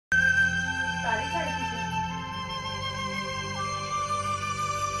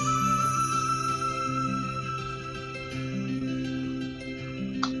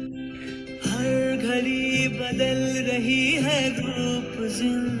बदल रही है रूप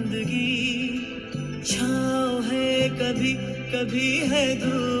जिंदगी, छाँव है कभी कभी है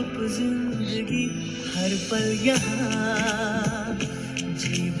धूप जिंदगी, हर पल यहाँ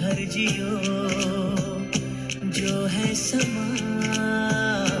जी भर जियो, जो है समा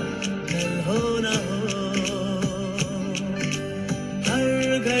कल हो न हो,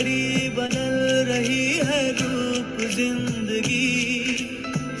 हर घड़ी बदल रही है रूप जिंदगी,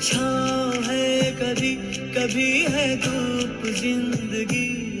 छाँव है कभी कभी है धूप जिंदगी,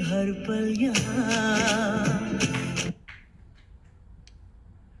 हर पल यहाँ.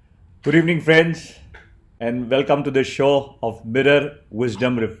 Good evening, friends, and welcome to the show of Mirror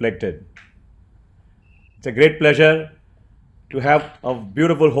Wisdom Reflected. It's a great pleasure to have a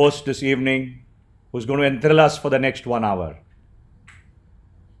beautiful host this evening who's going to enthrall us for the next 1 hour.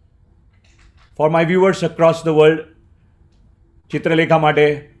 For my viewers across the world, Chitralekha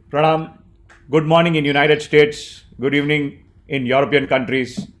Mate, Pranam, good morning in United States, good evening in European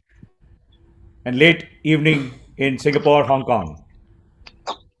countries, and late evening in Singapore, Hong Kong.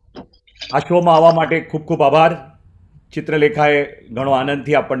 આ શોમાં આવવા માટે ખૂબ ખૂબ આભાર. ચિત્રલેખાએ ઘણો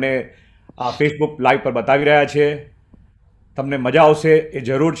આનંદથી આપણને આ ફેસબુક લાઈવ પર બતાવી રહ્યા છે. તમને મજા આવશે એ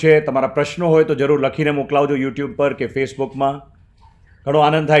જરૂર છે. તમારા પ્રશ્નો હોય તો જરૂર લખીને મોકલાવજો યુટ્યુબ પર કે ફેસબુકમાં. ઘણો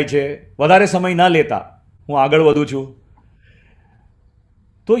આનંદ થાય છે. વધારે સમય ન લેતા હું આગળ વધું છું.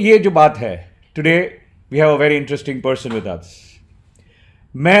 તો ये जो बात है, today we have a very interesting person with us.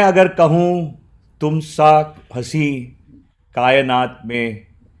 मैं अगर कहूँ तुम सा हंसी कायनात में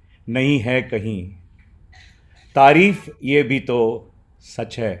नहीं है कहीं, तारीफ ये भी तो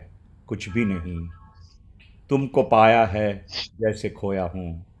सच है कुछ भी नहीं, तुमको पाया है जैसे खोया हूँ,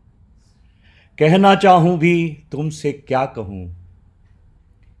 कहना चाहूँ भी तुमसे क्या कहूँ,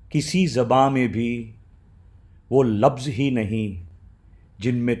 किसी ज़बां में भी वो लफ्ज़ ही नहीं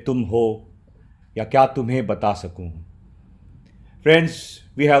जिनमें तुम हो या क्या तुम्हें बता सकूँ. Friends,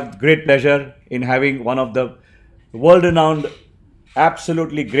 we have great pleasure in having one of the world-renowned,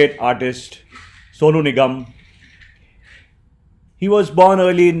 absolutely great artist, Sonu Nigam. He was born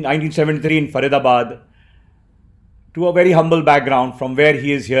early in 1973 in Faridabad to a very humble background from where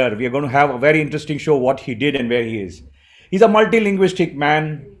he is here. We are going to have a very interesting show what he did and where he is. He's a multilinguistic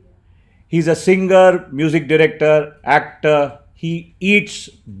man. He's a singer, music director, actor. He eats,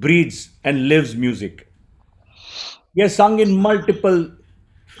 breathes and lives music. He has sung in multiple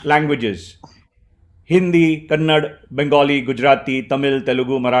languages. Hindi, Kannada, Bengali, Gujarati, Tamil,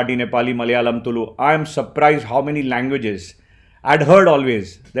 Telugu, Marathi, Nepali, Malayalam, Tulu. I am surprised how many languages. I'd heard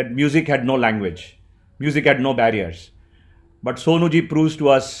always that music had no language. Music had no barriers. But Sonuji proves to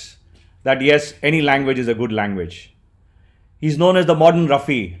us that yes, any language is a good language. He's known as the modern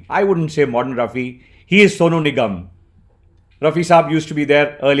Rafi. I wouldn't say modern Rafi. He is Sonu Nigam. Rafi Saab used to be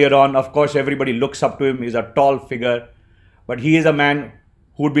there earlier on. Of course, everybody looks up to him. He's a tall figure. But he is a man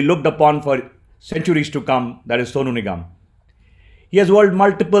who would be looked upon for centuries to come. That is Sonu Nigam. He has won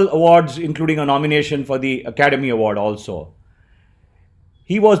multiple awards, including a nomination for the Academy Award also.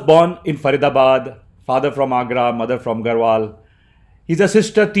 He was born in Faridabad, father from Agra, mother from Garhwal. His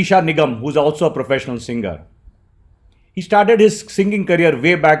sister Tisha Nigam, who's also a professional singer. He started his singing career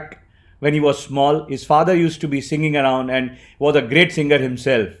way back when he was small. His father used to be singing around and was a great singer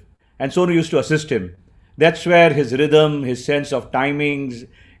himself. And Sonu used to assist him. That's where his rhythm, his sense of timings,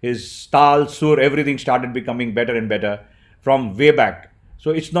 his tal, sur, everything started becoming better and better from way back.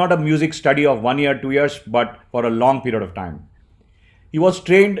 So it's not a music study of 1 year, 2 years, but for a long period of time. He was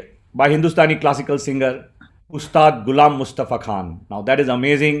trained by Hindustani classical singer Ustad Ghulam Mustafa Khan. Now that is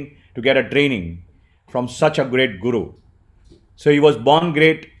amazing to get a training from such a great guru. So he was born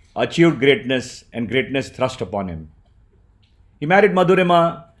great, achieved greatness, and greatness thrust upon him. He married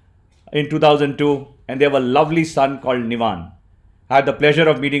Madhurima in 2002 and they have a lovely son called Nivan. I had the pleasure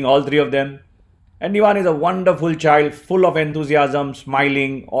of meeting all three of them. And Nivan is a wonderful child, full of enthusiasm,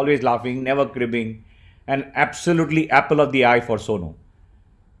 smiling, always laughing, never cribbing, and absolutely apple of the eye for Sonu.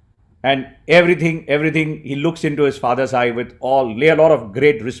 And everything, he looks into his father's eye with a lot of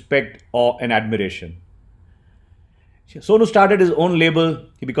great respect, awe, and admiration. Sonu started his own label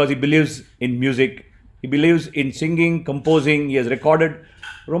because he believes in music. He believes in singing, composing. He has recorded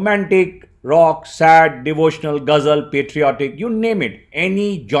romantic, rock, sad, devotional, ghazal, patriotic, you name it,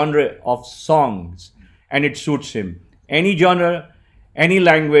 any genre of songs, and it suits him. Any genre, any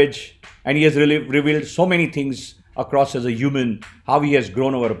language, and he has really revealed so many things across as a human, how he has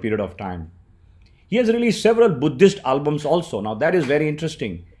grown over a period of time. He has released several Buddhist albums also. Now that is very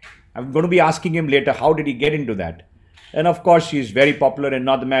interesting. I'm going to be asking him later, how did he get into that? And of course, he is very popular in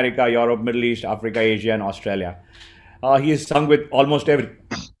North America, Europe, Middle East, Africa, Asia, and Australia. He is sung with almost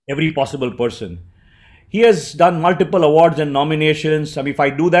every possible person. He has done multiple awards and nominations. I mean, if I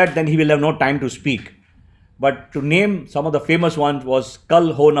do that, then he will have no time to speak. But to name some of the famous ones was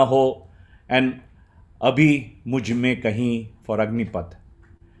Kal Ho Na Ho and Abhi Mujh Mein Kahin for Agnipath.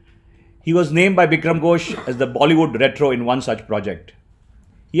 He was named by Bikram Ghosh as the Bollywood retro in one such project.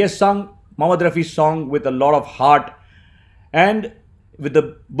 He has sung Mohammad Rafi's song with a lot of heart, and with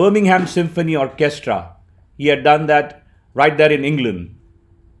the Birmingham Symphony Orchestra, he had done that right there in England.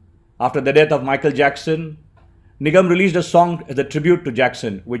 After the death of Michael Jackson, Nigam released a song as a tribute to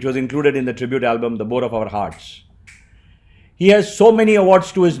Jackson, which was included in the tribute album The Bore of Our Hearts. He has so many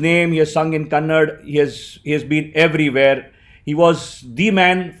awards to his name. He has sung in Kannada. He has been everywhere. He was the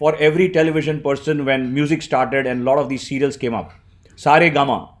man for every television person when music started and a lot of these serials came up. Sare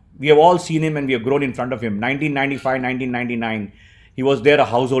Gama. We have all seen him and we have grown in front of him. 1995, 1999. He was there, a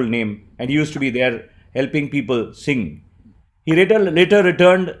household name, and he used to be there helping people sing. He later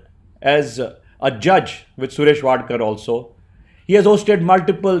returned as a judge with Suresh Wadkar also. He has hosted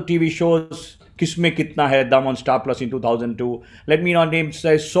multiple TV shows, Kisme Kitna Hai, Dam on Star Plus in 2002. Let me not name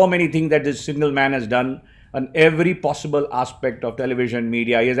say so many things that this single man has done on every possible aspect of television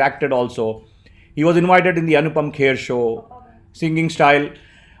media. He has acted also. He was invited in the Anupam Kher show, singing style.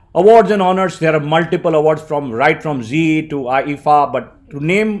 Awards and honors, there are multiple awards from right from Z to IFA, but to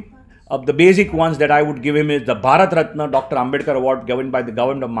name the basic ones that I would give him is the Bharat Ratna Dr. Ambedkar Award given by the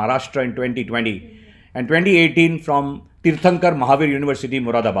government of Maharashtra in 2020 and 2018 from Tirthankar Mahavir University,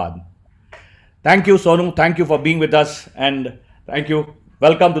 Moradabad. Thank you, Sonu. Thank you for being with us, and thank you.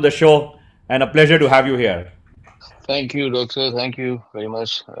 Welcome to the show, and a pleasure to have you here. Thank you, doctor. Thank you very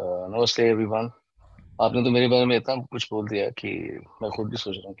much. Namaste, everyone. आपने तो मेरे बारे में इतना कुछ बोल दिया कि मैं खुद भी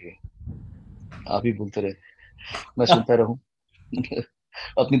सोच रहा हूँ कि आप ही बोलते रहे, मैं सुनता रहूं,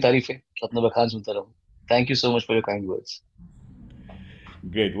 अपनी तारीफें, अपना बखान सुनता रहूं. Thank you so much for your kind words.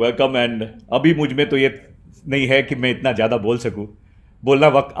 Great, welcome. And अभी मुझ में तो ये नहीं है कि मैं इतना ज़्यादा बोल सकूं. बोलना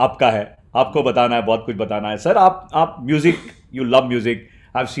वक्त आपका है, आपको बताना है, बहुत कुछ बताना है. सर, आप music, you love music.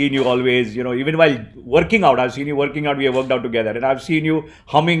 I've seen you always, even while working out, I've seen you working out, we have worked out together, and I've seen you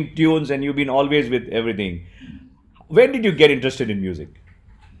humming tunes, and you've been always with everything. When did you get interested in music?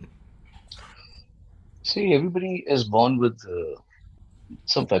 See, everybody is born with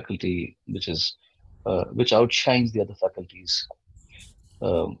some faculty which outshines the other faculties.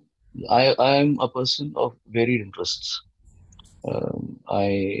 I am a person of varied interests.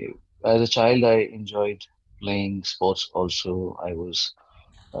 As a child, I enjoyed playing sports also. I was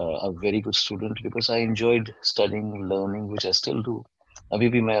a very good student because I enjoyed studying, learning, which I still do. अभी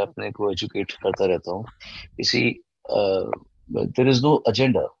भी मैं अपने को educate करता रहता हूँ. You see, there is no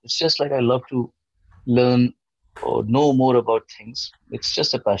agenda. It's just like I love to learn or know more about things. It's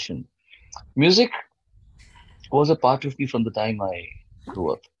just a passion. Music was a part of me from the time I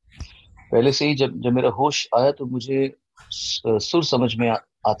grew up. पहले से ही जब मेरा होश आया तो मुझे सुर समझ में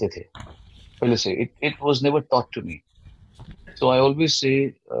आते थे. पहले से it was never taught to me. So I always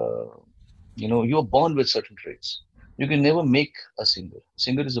say, you're born with certain traits. You can never make a singer.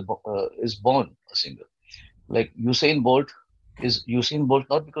 Singer is born a singer. Like Usain Bolt is Usain Bolt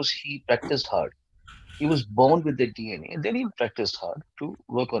not because he practiced hard. He was born with the DNA, and then he practiced hard to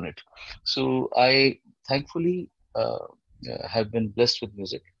work on it. So I thankfully have been blessed with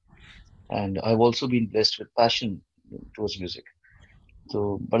music, and I've also been blessed with passion towards music. तो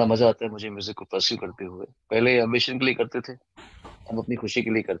बड़ा मजा आता है मुझे music को pursue करते हुए. पहले एम्बिशन के लिए करते थे, अब अपनी खुशी के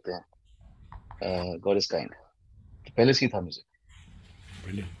लिए करते हैं. God is kind. पहले से ही था music.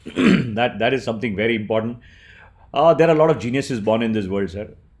 Brilliant. That is something very important. There are a lot of geniuses born in this world, sir,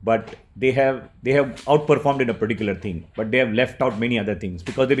 but they have outperformed in a particular thing, but they have left out many other things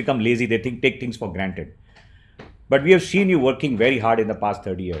because they become lazy. They take things for granted. But we have seen you working very hard in the past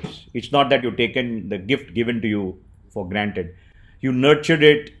 30 years. It's not that you've taken the gift given to you for granted. You nurtured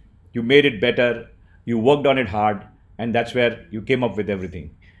it, you made it better, you worked on it hard, and that's where you came up with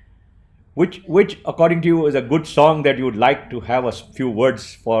everything. Which according to you, is a good song that you would like to have a few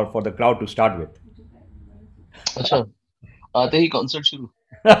words for the crowd to start with? अच्छा, आते ही concert शुरू.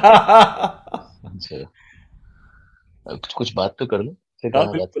 अच्छा, कुछ बात तो कर लो.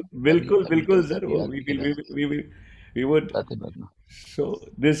 बिल्कुल sir. We would. So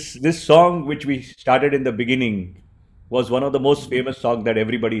this song which we started in the beginning was one of the most famous songs that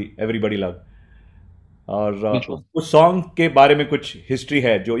everybody loved. और उस सॉन्ग के बारे में कुछ हिस्ट्री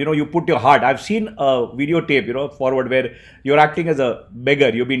है जो you put your heart. I've seen a videotape forward where you're acting as a beggar.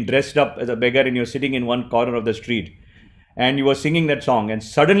 You've been dressed up as a beggar and you're sitting in one corner of the street and you were singing that song and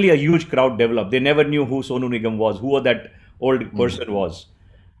suddenly a huge crowd developed. They never knew who Sonu Nigam was, who that old person was.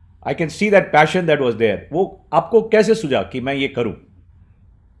 I can see that passion that was there. वो आपको कैसे सूझा कि मैं ये करूं?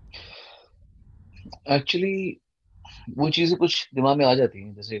 Actually वो चीजें कुछ दिमाग में आ जाती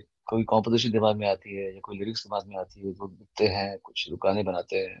हैं, जैसे कोई कॉम्पोजिशन दिमाग में आती है या कोई लिरिक्स दिमाग में आती है, लोग लिखते हैं, कुछ गाने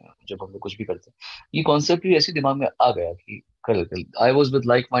बनाते हैं, जब हम लोग कुछ भी करते हैं, ये कॉन्सेप्ट भी ऐसे दिमाग में आ गया कि कर कर I was with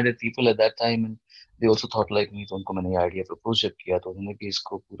like minded people at that time and they also thought like me. तो उनको मैंने ये आइडिया प्रपोज जब किया तो उन्होंने भी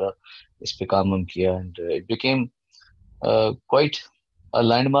इसको पूरा इस पे काम हम किया and it became quite a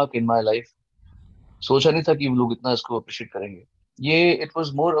landmark in my life. सोचा नहीं था कि लोग इतना इसको अप्रिशिएट करेंगे। ये it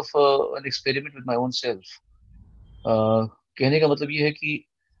was more of an experiment with my own self. कहने का मतलब ये है कि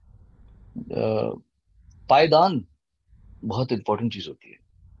पायदान बहुत इंपॉर्टेंट चीज होती है।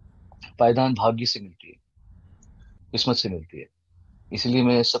 पायदान भाग्य से मिलती है, किस्मत से मिलती है। इसलिए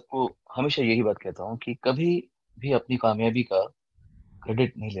मैं सबको हमेशा यही बात कहता हूँ कि कभी भी अपनी कामयाबी का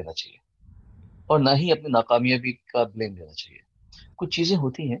क्रेडिट नहीं लेना चाहिए और ना ही अपनी नाकामयाबी का ब्लेम लेना चाहिए। कुछ चीजें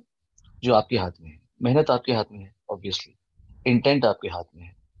होती हैं जो आपके हाथ में है, मेहनत आपके हाथ में है, ऑब्वियसली इंटेंट आपके हाथ में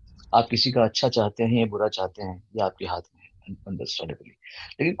है, आप किसी का अच्छा चाहते हैं या बुरा चाहते हैं ये आपके हाथ में है, अंडरस्टैंडेबली।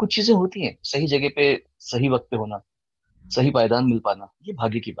 लेकिन कुछ चीजें होती हैं, सही जगह पे सही वक्त पे होना, सही पायदान मिल पाना, ये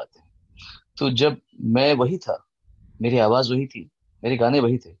भाग्य की बात है। तो जब मैं वही था, मेरी आवाज वही थी, मेरे गाने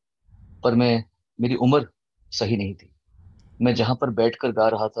वही थे, पर मैं मेरी उम्र सही नहीं थी, मैं जहां पर बैठकर गा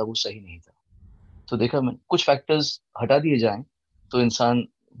रहा था वो सही नहीं था। तो देखा मैं कुछ फैक्टर्स हटा दिए जाएं तो इंसान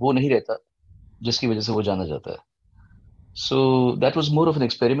वो नहीं रहता जिसकी वजह से वो जाना जाता है। So that was more of an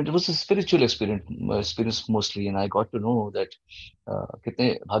experiment, it was a spiritual experience mostly and I got to know that कितने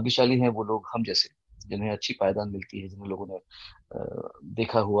भाग्यशाली हैं वो लोग हम जैसे, जिन्हें अच्छी पायदान मिलती है, जिन लोगों ने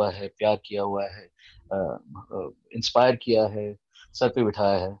देखा हुआ है, प्यार किया हुआ है, इंस्पायर किया है, सर पे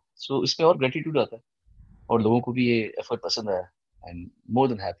बिठाया है। सो इसमें और ग्रेटिट्यूड आता है और लोगों को भी ये एफर्ट पसंद आया and more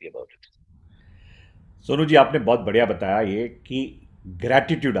than happy about it. Sonu ji, आपने बहुत बढ़िया बताया ये कि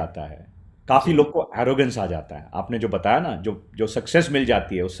ग्रैटिट्यूड आता है। काफ़ी जी। लोग को एरोगेंस आ जाता है। आपने जो बताया ना, जो जो सक्सेस मिल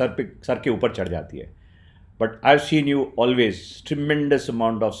जाती है वो सर के ऊपर चढ़ जाती है। But I have seen you always tremendous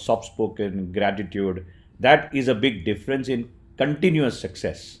amount of soft spoken gratitude. That is a big difference in continuous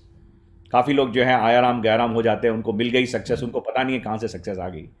success. काफ़ी लोग जो है आयाराम गैराम हो जाते हैं, उनको मिल गई सक्सेस, उनको पता नहीं है कहाँ से सक्सेस आ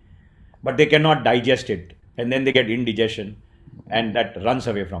गई, but they cannot digest it, and then they get indigestion, and that runs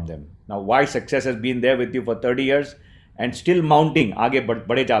away from them. Now why success has been there with you for 30 years and still mounting, आगे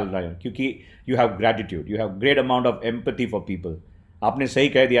बड़े चल रहे हैं, क्योंकि you have gratitude, you have great amount of empathy for people. आपने सही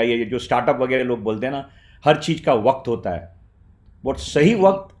कह दिया, ये जो स्टार्टअप वगैरह लोग बोलते हैं ना, हर चीज़ का वक्त होता है। वो सही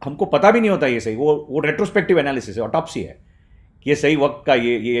वक्त हमको पता भी नहीं होता, ये सही वो रेट्रोस्पेक्टिव एनालिसिस है, ऑटोप्सी है कि ये सही वक्त का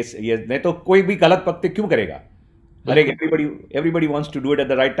ये नहीं तो कोई भी गलत वक्त पे क्यों करेगा। हर एक बिल्कुल। everybody wants to do it at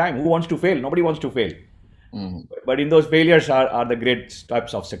the right time. Who wants to fail? Nobody wants to fail. Hmm. But in those failures are the great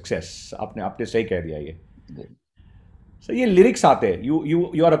types of success. आपने आपने सही कह दिया ये। So ये lyrics आते हैं।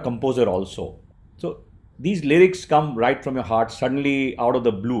 You are a composer also. So these lyrics come right from your heart suddenly out of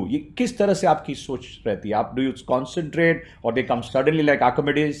the blue. ये किस तरह से आपकी सोच रहती है? आप do you concentrate or they come suddenly like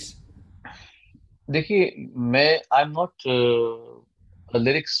Archimedes? देखिए, मैं I am not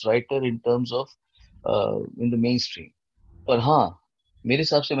lyrics writer in terms of in the main stream, पर हाँ, मेरे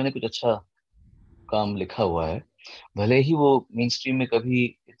हिसाब से मैंने कुछ अच्छा काम लिखा हुआ है, भले ही वो मेन स्ट्रीम में कभी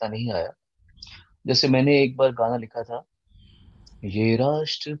इतना नहीं आया। जैसे मैंने एक बार गाना लिखा था, ये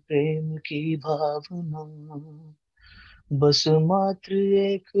राष्ट्र प्रेम की भावना बस मात्र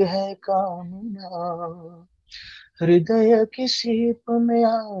एक है कामना, हृदय की सीप में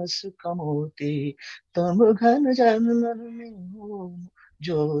आस का मोती, तम घन जन मन में हो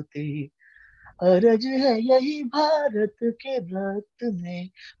ज्योति, अरज है यही भारत के रक्त में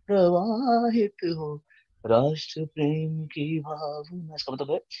प्रवाहित हो राष्ट्र प्रेम की भावना। इसका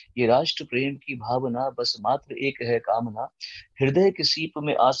मतलब है, ये राष्ट्र प्रेम की भावना बस मात्र एक है कामना, हृदय की सीप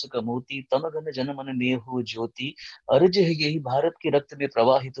में आस का मोती, तम घन जन मन में हो ज्योति, अर्ज है यही भारत के रक्त में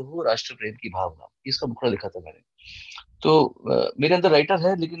प्रवाहित हो राष्ट्र प्रेम की भावना। इसका मुखड़ा लिखा था मैंने। तो मेरे अंदर राइटर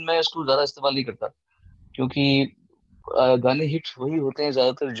है, लेकिन मैं इसको ज्यादा इस्तेमाल नहीं करता, क्योंकि गाने हिट वही होते हैं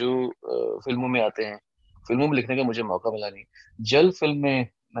ज्यादातर जो फिल्मों में आते हैं। फिल्मों में लिखने का मुझे मौका मिला नहीं। जल फिल्म में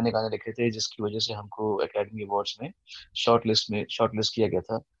मैंने गाने लिखे थे, जिसकी वजह से हमको एकेडमी अवार्ड्स में शॉर्ट लिस्ट किया गया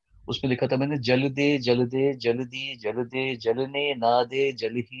था। उसमें लिखा था मैंने, जल दे जल दे जल दी जल दे, जलने ना दे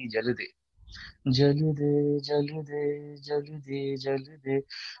जल ही जल दे, जल दे जल दे जल दे जल दे,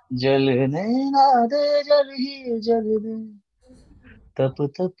 जलने ना दे जल ही जल दे, तप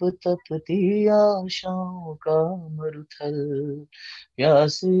तप तपती आशाओं का मरुथल,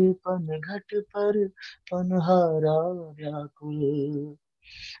 प्यासे पन घट पर पनहारा व्याकुल,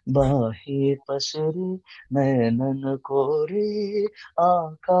 बाहें पसरे नयनन कोरे,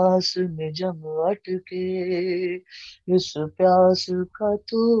 आकाश में जम अटके, इस प्यास का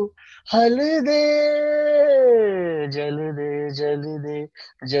तू हल दे, जल दे जल दे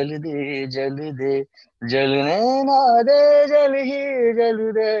जल दे जल दे, जलने ना दे, जल ही जल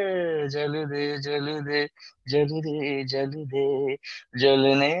दे, जल दे जल दे जल दे जल दे,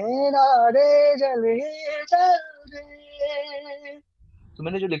 जलने ना दे, जल ही जल दे। तो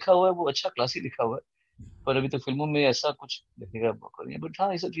मैंने जो लिखा हुआ है वो अच्छा क्लासी लिखा हुआ है, पर अभी तो फिल्मों में ऐसा कुछ देखने का मौका नहीं है। बट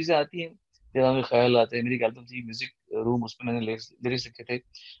हाँ, ये सब चीजें आती हैं, दिमाग में ख्याल आते हैं। मेरी एक एल्बम थी म्यूजिक रूम, उसमें मैंने लिरिक्स लिखे थे।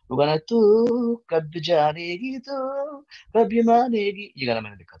 वो गाना है, तू कब जानेगी, तू कब ये मानेगी, ये गाना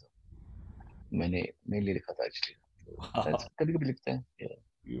मैंने लिखा था। मैंने मेनली लिखा था एक्चुअली। तो कभी कभी लिखते हैं yeah.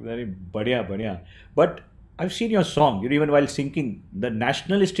 Very बढ़िया बढ़िया. But I've seen your song. You even while singing, the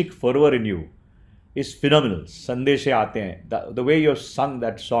nationalistic fervor in you is phenomenal. संदेश से आते हैं. The way you sung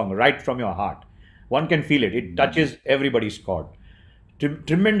that song right from your heart, one can feel it. It touches everybody's chord.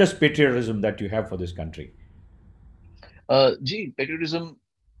 Tremendous patriotism that you have for this country. Ji, patriotism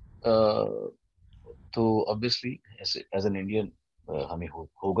तो obviously as an Indian हमें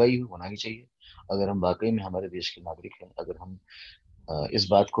होगा ही, होना ही चाहिए। अगर हम वाकई में हमारे देश के नागरिक हैं, अगर हम इस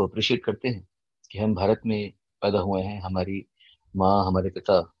बात को अप्रिशिएट करते हैं कि हम भारत में पैदा हुए हैं, हमारी माँ हमारे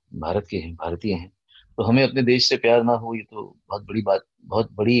पिता भारत के हैं, भारतीय हैं, तो हमें अपने देश से प्यार ना हो, ये तो बहुत बड़ी बात,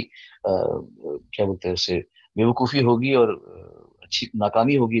 बहुत बड़ी क्या बोलते हैं उससे, बेवकूफ़ी होगी और अच्छी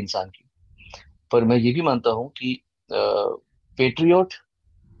नाकामी होगी इंसान की। पर मैं ये भी मानता हूँ कि पेट्रियोट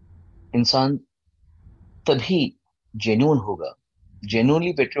इंसान तभी जेन्यून होगा,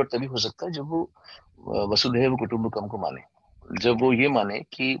 जेन्यूनली पेट्रियोट तभी हो सकता है जब वो वसुधैव कुटुंबकम को माने, जब वो ये माने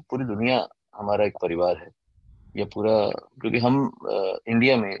कि पूरी दुनिया हमारा एक परिवार है, या पूरा, क्योंकि हम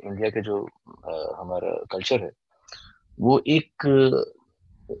इंडिया में, इंडिया के जो हमारा कल्चर है, वो एक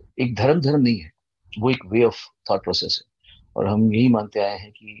धर्म नहीं है, वो एक वे ऑफ थॉट प्रोसेस है। और हम यही मानते आए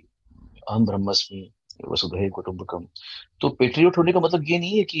हैं कि अहम ब्रह्मस्मि वसुधैव कुटुंबकम। तो पेट्रियोट होने का मतलब ये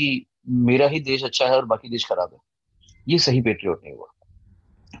नहीं है कि मेरा ही देश अच्छा है और बाकी देश खराब है, ये सही पेट्रियोट नहीं हुआ।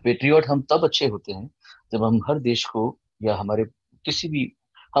 पेट्रियोट हम तब अच्छे होते हैं जब हम हर देश को, या हमारे किसी भी,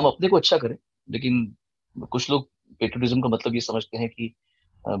 हम अपने को अच्छा करें। लेकिन कुछ लोग पेट्रियोटिज्म का मतलब ये समझते हैं कि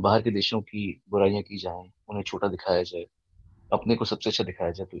बाहर के देशों की बुराइयां की जाएं, उन्हें छोटा दिखाया जाए, अपने को सबसे अच्छा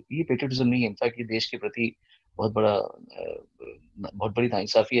दिखाया जाए। तो ये पेट्रियोटिज्म नहीं है, इनफैक्ट ये देश के प्रति बहुत बड़ा बहुत बड़ी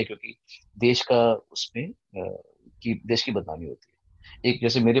नाइंसाफी है, क्योंकि देश का उसमें कि देश की बदनामी होती है। एक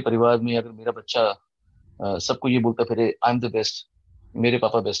जैसे मेरे परिवार में अगर मेरा बच्चा सबको ये बोलता फिरे आई एम द बेस्ट, मेरे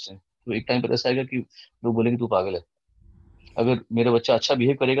पापा बेस्ट हैं, तो एक टाइम पर ऐसा आएगा कि लोग बोलेंगे तू पागल है। अगर मेरा बच्चा अच्छा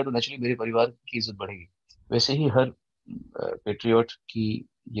बिहेव करेगा तो नेचुरली मेरे परिवार की इज्जत बढ़ेगी। वैसे ही हर पेट्रियोट की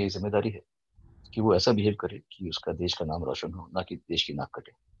ये जिम्मेदारी है कि वो ऐसा बिहेव करे कि उसका देश का नाम रोशन हो, ना कि देश की नाक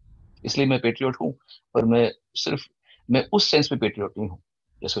कटे। इसलिए मैं पेट्रियोट हूँ, पर सिर्फ मैं उस सेंस में पेट्रियोट नहीं हूँ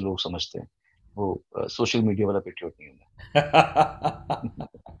जैसे लोग समझते हैं। वो सोशल मीडिया वाला पेट्रियोट नहीं हूँ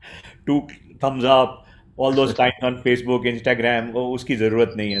Two thumbs up, all those मैं। lines on Facebook, Instagram, वो उसकी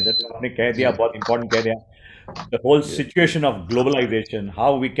ज़रूरत नहीं है. जैसे आपने कह दिया, जी बहुत important कह दिया. The whole ji situation of globalization,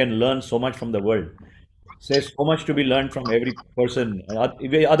 how we can learn so much from the world. There's so much to be learned from every person.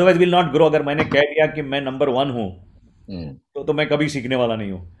 Otherwise, we'll not grow. अगर मैंने कह दिया कि मैं नंबर वन हूँ, हम्म, तो मैं कभी सीखने वाला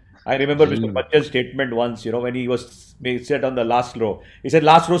नहीं हूँ. I remember ji Mr. Bachchan's statement once, when he sat on the last row. He said,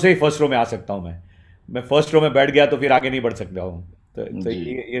 last row से ही first row में आ सकता हूँ मैं. मैं first row में बैठ गया तो फिर आगे नहीं बढ़ सकता हूँ. तो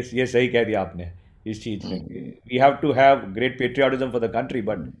जी ये सही कह दिया आपने इस चीज़ में. हम्म, We have to have great patriotism for the country,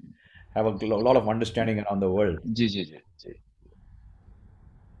 but have a lot of understanding around the world. Ji ji ji ji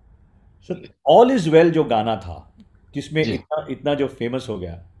So, All is well जो गाना था, जिसमें जी। इतना इतना जो फेमस हो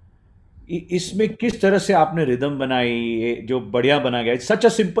गया, इसमें किस तरह से आपने रिदम बनाई, ये जो बढ़िया बना गया. सच अ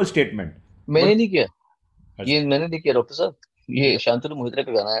सिंपल स्टेटमेंट, मैंने बट नहीं किया, ये मैंने नहीं किया डॉक्टर साहब। ये शांतनु मोहित्रा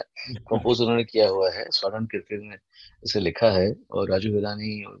का गाना है, कंपोज उन्होंने किया हुआ है, स्वानंद किरकिर ने इसे लिखा है, और राजू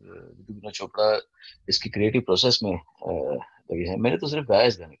हिरानी और ऋतुविना चोपड़ा इसकी क्रिएटिव प्रोसेस में लगे हैं। मैंने तो सिर्फ गाया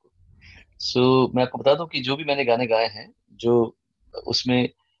इस गाने को। मैं आपको बता दूं कि जो भी मैंने गाने गाए हैं, जो उसमें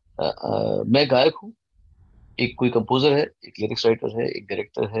मैं गायक हूँ, एक कोई कंपोजर है, एक लिरिक्स राइटर है, एक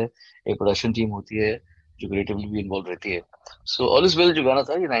डायरेक्टर है, एक प्रोडक्शन टीम होती है जो क्रिएटिवली भी इन्वॉल्व रहती है। सो ऑल इज वेल जो गाना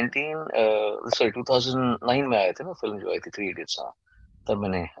था, ये 2009 में आया था ना, फिल्म जो आई थी थ्री इडियट्स, हाँ, तब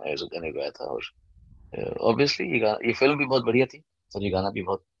मैंने इस गाने गाया था। और ऑब्वियसली ये फिल्म भी बहुत बढ़िया थी, और ये गाना भी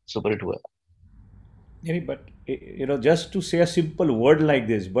बहुत सुपरहिट हुआ। but just to say a simple word like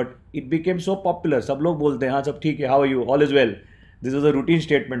this, but it became so popular. सब लोग बोलते हैं हाँ सब ठीक है, how are you, all is well. This is a routine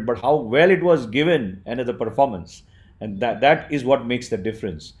statement, but how well it was given and as a performance, and that is what makes the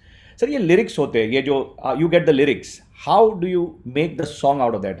difference. Sir ये lyrics होते हैं, ये जो you get the lyrics, how do you make the song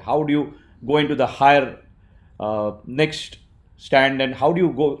out of that, how do you go into the higher next stand, and how do you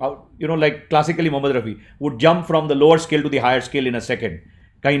go out, you know, like classically Mohammad Rafi would jump from the lower scale to the higher scale in a second,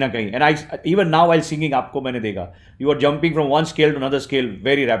 कहीं ना कहीं, and I even now while singing आपको मैंने देखा, you are jumping from one scale to another scale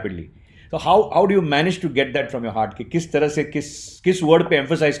very rapidly. So how do you manage to get that from your heart कि किस तरह से किस वर्ड पे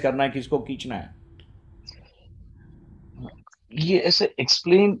emphasize करना है, किसको खींचना है? ये ऐसे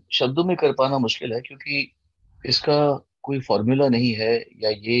एक्सप्लेन शब्दों में कर पाना मुश्किल है, क्योंकि इसका कोई फॉर्मूला नहीं है, या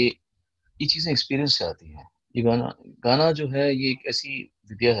ये चीजें एक्सपीरियंस से आती हैं। ये गाना गाना जो है, ये एक ऐसी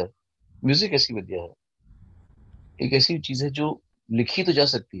विद्या है, म्यूजिक ऐसी विद्या है, एक ऐसी चीज है जो लिखी तो जा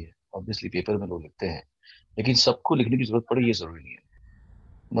सकती है, ऑब्वियसली पेपर में लोग लिखते हैं, लेकिन सबको लिखने की जरूरत पड़े ये जरूरी नहीं है।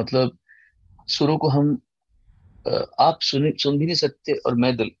 मतलब सुरों को हम आप सुन भी नहीं सकते, और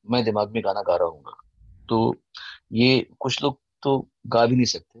मैं दिमाग में गाना गा रहा हूँ, तो ये कुछ लोग तो गा भी नहीं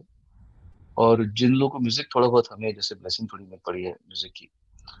सकते। और जिन लोगों को म्यूजिक थोड़ा बहुत, हमें जैसे ब्लेसिंग थोड़ी बहुत पड़ी है म्यूजिक की,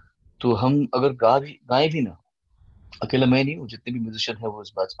 तो हम अगर गाए भी ना, अकेला मैं नहीं हूँ, जितने भी म्यूजिशियन है वो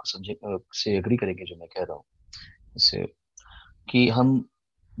इस बात को समझे से एग्री करेंगे जो मैं कह रहा हूँ, इससे कि हम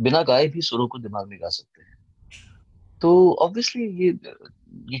बिना गाए भी सुरों को दिमाग में गा सकते हैं। तो ऑब्वियसली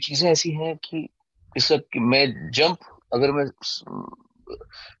ये चीजें ऐसी हैं कि इसका कि मैं जंप, अगर मैं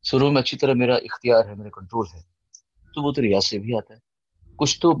सुरों में अच्छी तरह मेरा इख्तियार है, मेरा कंट्रोल है, तो वो तो रियाज से भी आता है।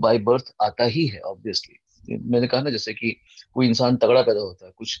 कुछ तो बाय बर्थ आता ही है ऑब्वियसली। मैंने कहा ना, जैसे कि कोई इंसान तगड़ा पैदा होता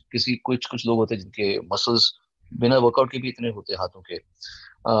है, कुछ कुछ लोग होते हैं जिनके मसल्स बिना वर्कआउट के भी इतने होते हैं हाथों के।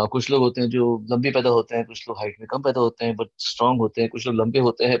 कुछ लोग होते हैं जो लंबे पैदा होते हैं, कुछ लोग हाइट में कम पैदा होते हैं बट स्ट्रांग होते हैं, कुछ लोग लंबे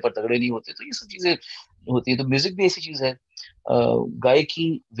होते हैं पर तगड़े नहीं होते। तो ये सब चीजें होती है। तो म्यूजिक भी ऐसी चीज है, गायकी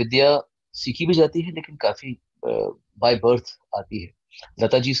विद्या सीखी भी जाती है, लेकिन काफी बाय बर्थ आती है।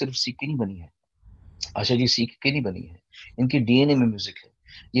 लता जी सिर्फ सीख के नहीं बनी है, आशा जी सीख के नहीं बनी है, इनकी डीएनए में म्यूजिक है।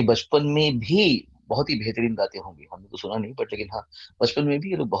 ये बचपन में भी बहुत ही बेहतरीन गाते होंगे, हमने तो सुना नहीं, बट लेकिन हाँ, बचपन में भी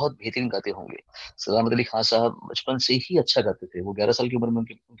ये लोग बहुत बेहतरीन गाते होंगे। सलामत अली खान साहब बचपन से ही अच्छा गाते थे। वो 11 साल की उम्र में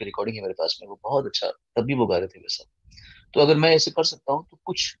उनकी रिकॉर्डिंग है मेरे पास में, वो बहुत अच्छा, तब भी वो गा रहे थे वैसा। तो अगर मैं ऐसे कर सकता हूँ तो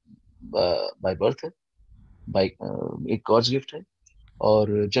कुछ बाय बर्थ है, बाय एक गॉड्स गिफ्ट है।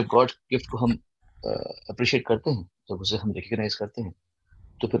 और जब गॉड गिफ्ट को हम अप्रिशिएट करते हैं, जब उसे हम रिकग्नाइज करते हैं,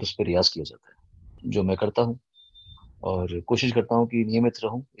 तो फिर उस पर रियाज किया जाता है, जो मैं करता हूँ। और कोशिश करता हूँ कि नियमित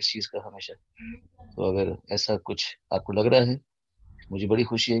रहूं इस चीज का हमेशा। तो अगर ऐसा कुछ आपको लग रहा है, मुझे बड़ी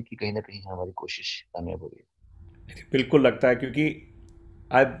खुशी है कि कहीं ना कहीं हमारी कोशिश कामयाब हो गई। बिल्कुल लगता है, क्योंकि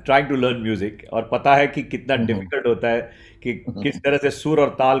I am trying to learn music, और पता है कि कितना हम्म, डिफिकल्ट होता है कि किस हम्म, तरह से सुर और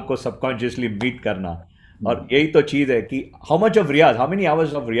ताल को सबकॉन्शियसली मीट करना। और हम्म। यही तो चीज़ है कि how much of Riyaz, how many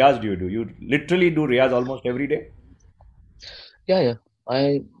hours of Riyaz do you literally do Riyaz almost every day? या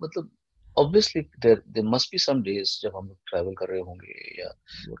आई मतलब obviously there must be some days जब हम लोग ट्रैवल कर रहे होंगे, या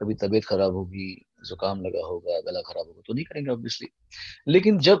कभी तबीयत खराब होगी, जुकाम लगा होगा, गला खराब होगा, तो नहीं करेंगे ऑब्वियसली।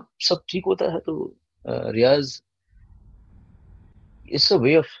 लेकिन जब सब ठीक होता है तो रियाज it's a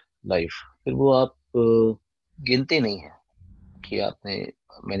way of life. फिर वो आप गिनते नहीं है कि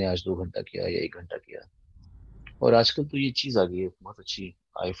मैंने आज 2 घंटा किया या 1 घंटा किया। और आजकल तो ये चीज आ गई है बहुत अच्छी,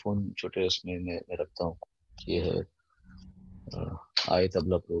 आईफोन छोटे उसमें मैं रखता हूँ। ये है आए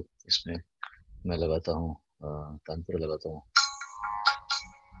तबला प्रो, इसमें मैं लगाता हूँ तानपुरा लगाता हूँ।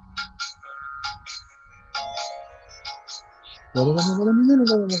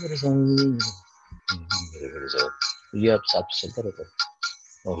 ये आप साथ चलता रहता है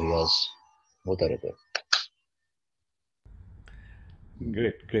और रियाज होता रहता है।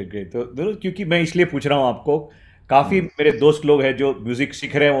 Great great great. तो दोनों, क्योंकि मैं इसलिए पूछ रहा हूँ आपको, काफ़ी हम्म, मेरे दोस्त लोग हैं जो म्यूज़िक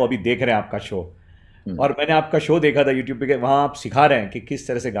सीख रहे हैं, वो अभी देख रहे हैं आपका शो। हम्म। और मैंने आपका शो देखा था यूट्यूब पे, वहाँ आप सिखा रहे हैं कि किस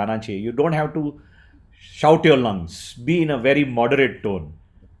तरह से गाना चाहिए। You don't have to shout your lungs, be in a very moderate tone.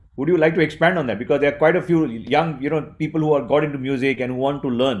 Would you like to expand on that? Because there are quite a few young, people who are got into music and who want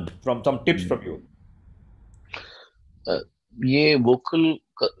to learn from some tips hmm. from you. अ, ये vocal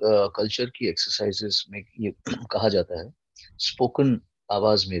culture की exercises में ये कहा जाता है spoken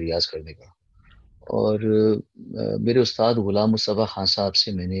आवाज में रियाज करने का। और मेरे उस्ताद गुलाम मुस्तफा खान साहब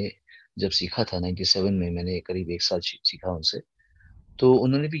से मैंने जब सीखा था 97 में, मैंने करीब 1 साल सीखा उनसे। तो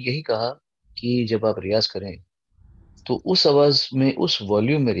उन्होंने भी यही कहा कि जब आप रियाज करें तो उस आवाज में, उस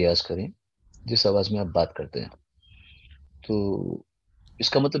वॉल्यूम में रियाज करें जिस आवाज में आप बात करते हैं। तो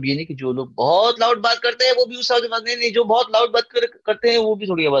इसका मतलब ये नहीं कि जो लोग बहुत लाउड बात करते हैं वो भी उस आवाज में, नहीं, जो बहुत लाउड बात करते हैं वो भी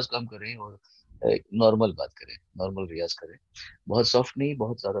थोड़ी आवाज कम करें, और नॉर्मल बात करें, नॉर्मल रियाज करें। बहुत सॉफ्ट नहीं,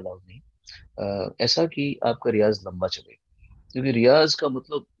 बहुत ज्यादा लाउड नहीं। ऐसा कि आपका रियाज लंबा चले। क्योंकि रियाज का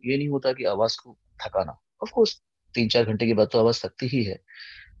मतलब ये नहीं होता कि आवाज को थकाना। ऑफ कोर्स 3-4 घंटे के बाद तो आवाज थकती ही है,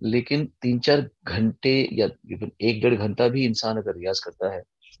 लेकिन 3-4 घंटे या इवन 1-1.5 घंटा भी इंसान अगर रियाज करता है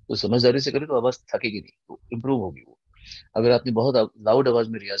तो समझदारी से करें तो आवाज थकेगी नहीं, तो इम्प्रूव होगी वो। अगर आपने बहुत लाउड आवाज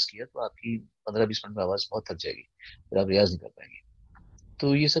में रियाज किया तो आपकी 15-20 मिनट में आवाज बहुत थक जाएगी, फिर आप रियाज नहीं कर पाएंगे।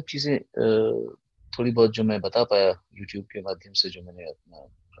 तो ये सब चीजें थोड़ी बहुत जो मैं बता पाया यूट्यूब के माध्यम से, जो मैंने अपना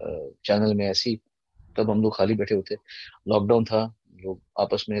चैनल में ऐसी, तब हम लोग खाली बैठे होते, लॉकडाउन था, लोग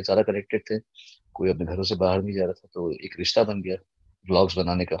आपस में ज्यादा कनेक्टेड थे, कोई अपने घरों से बाहर नहीं जा रहा था, तो एक रिश्ता बन गया व्लॉग्स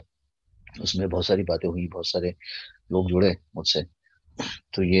बनाने का। उसमें बहुत सारी बातें हुई, बहुत सारे लोग जुड़े मुझसे,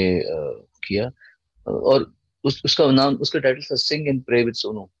 तो ये किया। और उसका नाम, उसका टाइटल था sing and pray with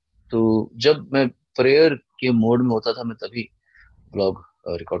Sonu. तो जब मैं प्रेयर के मोड में होता था, मैं तभी व्लॉग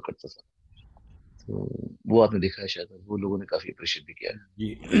रिकॉर्ड करता था। तो वो आपने देखा है शायद, और वो लोगों ने काफी अप्रिशिएट भी किया है।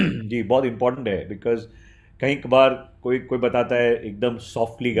 जी जी, बहुत इम्पोर्टेंट है बिकॉज कहीं कभार कोई कोई बताता है एकदम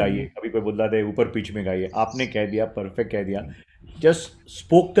सॉफ्टली गाइए, कभी कोई बोलता है ऊपर पिच में गाइए, आपने कह दिया, परफेक्ट कह दिया, just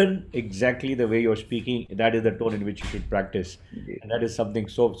spoken exactly the way you are speaking, that is the tone in which you should practice, ji and that is something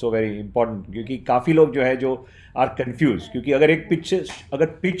so so very important, क्योंकि काफ़ी लोग जो है जो आर कंफ्यूज, क्योंकि अगर एक पिच, अगर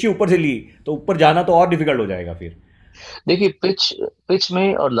पिच ही ऊपर से ली तो ऊपर जाना तो और डिफिकल्ट हो जाएगा फिर। देखिए, पिच पिच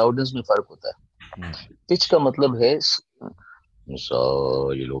में और लाउडनेस में फर्क होता है। पिच का मतलब है सा,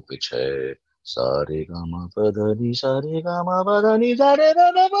 ये लो पिच है, सा रे गा मा पा धा नी, सा रे गा मा पा धा नी, सा रे गा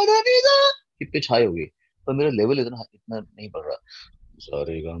मा पा धा नी सा। ये पिच हाई होगी, पर मेरा लेवल इतना इतना नहीं बढ़ रहा। सा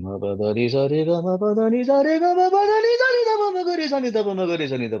रे गा मा पा धा नी, सा रे गा मा पा धा नी, सा रे गा मा पा धा नी, सा नी धा पा मा गा रे सा नी धा पा मा गा रे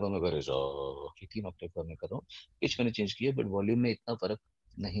सा नी धा पा मा गा रे सा। ये 3 ऑक्टेव पर मैं कर रहा हूँ। पिच मैंने चेंज किया, बट वॉल्यूम में इतना फर्क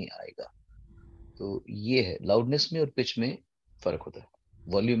नहीं आएगा। तो ये है, लाउडनेस में और पिच में फर्क होता है,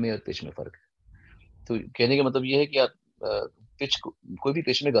 वॉल्यूम में और पिच में फर्क है। तो कहने का मतलब ये है कि आप पिच कोई भी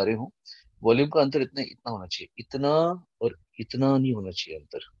पिच में गा रहे हो, वॉल्यूम का अंतर इतना इतना होना चाहिए, इतना और इतना नहीं होना चाहिए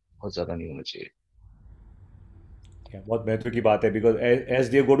अंतर, बहुत ज्यादा नहीं होना चाहिए। क्या बहुत महत्व की बात है, because as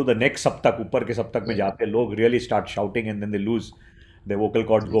they go to the next सप्तक, ऊपर के सप्तक में जी जाते हैं लोग, really start shouting and then they lose the vocal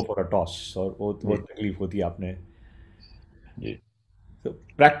cords ji go for a toss, और वो जी तकलीफ होती है आपने। जी So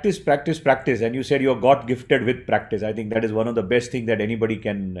practice, practice, practice, and you said you're God gifted with practice. I think that is one of the best things that anybody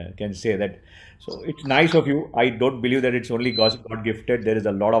can say. That so it's nice of you. I don't believe that it's only God gifted. There is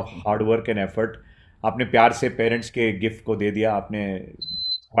a lot of hard work and effort. आपने प्यार से parents के gift को दे दिया, आपने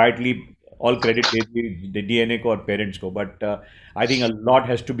quietly all credit दे दी DNA को और parents को, but I think a lot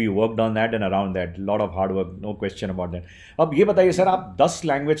has to be worked on that and around that, lot of hard work, no question about that. अब ये बताइए सर, आप 10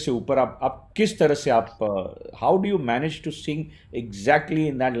 लैंग्वेज से ऊपर, आप किस तरह से, आप how do you manage to sing exactly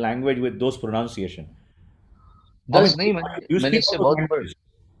in that language with those pronunciation? आई 10 नहीं, मीन यू मैंने स्पीक इससे ऑल बहुत ऊपर,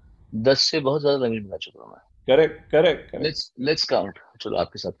 लैंग्वेजेस। 10 से बहुत ज्यादा लैंग्वेज मिला चुका हूँ मैं। करेक्ट, करेक्ट, लेट्स काउंट, चलो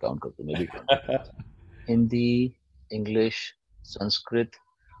आपके साथ काउंट करते हैं, मैं भी काउंट करता हूँ। करेक्ट। हिंदी, इंग्लिश, संस्कृत,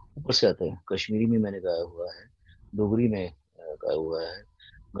 ऊपर से आता है, कश्मीरी में मैंने गाया हुआ है, डोगरी में गाया हुआ है,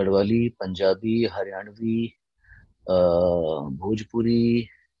 गढ़वाली, पंजाबी, हरियाणवी, अ, भोजपुरी,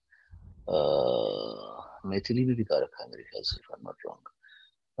 मैथिली भी गा रखा है मेरे ख्याल से, if I'm not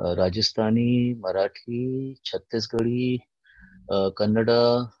wrong। Rajasthani, Marathi, Chhattisgarhi, Kannada,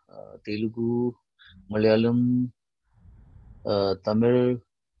 Telugu, Malayalam, Tamil,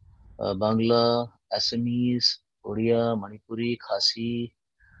 Bangla, Assamese, Odia, Manipuri, खासी,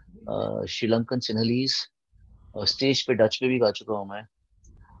 श्रीलंकन, सिन्हलीज, और स्टेज पे डच पे भी गा चुका हूँ मैं।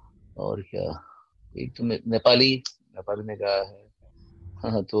 और क्या, एक तो नेपाली, नेपाली में गाया है।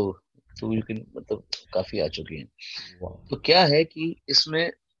 हाँ हाँ, तो यू कैन, मतलब काफी आ चुकी हैं। तो क्या है कि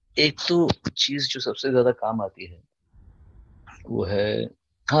इसमें एक तो चीज जो सबसे ज्यादा काम आती है वो है,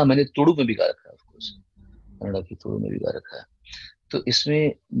 हाँ, मैंने तुड़ु में भी गा रखा है, ऑफ कोर्स, कन्नड़ा की तुड़ु में भी गा रखा है। तो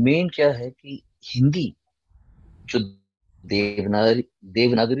इसमें मेन क्या है कि हिंदी जो देवनागरी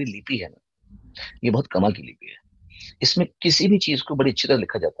देवनागरी लिपि है ना, ये बहुत कमाल की लिपि है। इसमें किसी भी चीज को बड़ी अच्छी तरह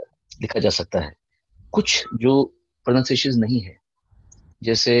लिखा जाता है, लिखा जा सकता है। कुछ जो प्रोनाउंसिएशन नहीं है,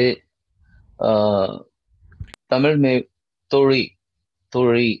 जैसे अ, तमिल में तोड़ी,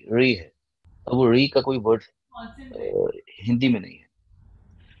 तोड़ी री है, अब वो री का कोई वर्ड हिंदी में नहीं है।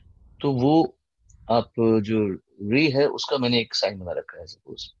 तो वो आप जो री है उसका मैंने एक साइन बना रखा है,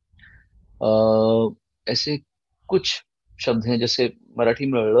 सपोज ऐसे कुछ शब्द हैं, जैसे मराठी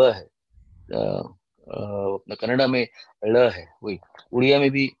में ळ है, अपना कन्नड़ा में ळ है, वही उड़िया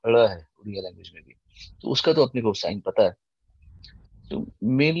में भी ळ है, उड़िया लैंग्वेज में भी। तो उसका तो अपने को साइन पता है। तो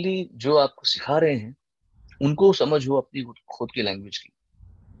मेनली जो आपको सिखा रहे हैं उनको समझ हो अपनी खुद की लैंग्वेज की।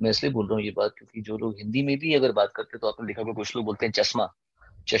 मैं इसलिए बोल रहा हूँ ये बात, क्योंकि जो लोग हिंदी में भी अगर बात करते हैं तो आपने देखा होगा कुछ लोग बोलते हैं चश्मा,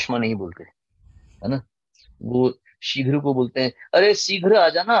 चश्मा नहीं बोलते, है ना। वो शीघ्र को बोलते हैं, अरे शीघ्र आ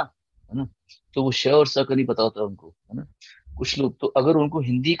जाना, है ना। तो वो श और स का नहीं पता होता उनको, है ना। कुछ लोग तो अगर उनको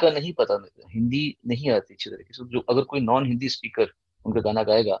हिंदी का नहीं पता, हिंदी नहीं आती अच्छी तरीके से, जो अगर कोई नॉन हिंदी स्पीकर उनका गाना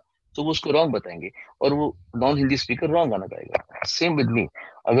गाएगा तो वो उसको रॉन्ग बताएंगे, और वो नॉन हिंदी स्पीकर रॉन्ग गाना गाएगा। सेम विद मी,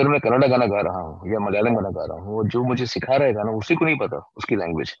 अगर मैं कन्नड़ा गाना गा रहा हूँ या मलयालम गाना गा रहा हूँ, और जो मुझे सिखा रहा है गाना उसी को नहीं पता उसकी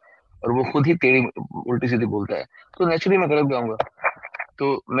लैंग्वेज, और वो खुद ही टेढ़ी उल्टी सीधी बोलता है, तो नेचुरली मैं गलत गाऊंगा।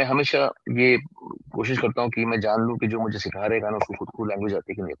 तो मैं हमेशा ये कोशिश करता हूँ कि मैं जान लूँ कि जो मुझे सिखा रहे गाना उसको खुद को लैंग्वेज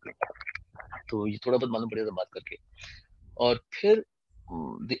आती है कि नहीं अपनी। तो ये थोड़ा बहुत मालूम पड़ेगा बात करके। और फिर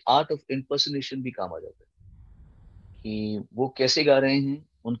द आर्ट ऑफ इम्पर्सनेशन भी काम आ जाता है, कि वो कैसे गा रहे हैं,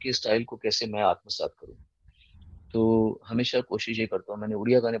 उनके स्टाइल को कैसे मैं आत्मसात करूं। तो हमेशा कोशिश ये करता हूँ, मैंने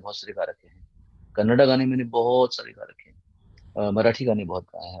उड़िया गाने बहुत सारे गा रखे हैं, कन्नड़ा गाने मैंने बहुत सारे गा रखे हैं, मराठी गाने बहुत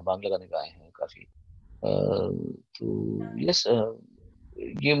गाए हैं, बांग्ला गाने गाए हैं काफी। तो यस,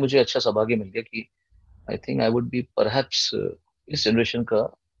 ये मुझे अच्छा सौभाग्य मिल गया कि I think I would be perhaps इस जनरेशन का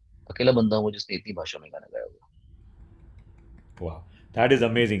अकेला बंदा हूँ जिसने इतनी भाषा में गाना गाया हुआ। Wow, that is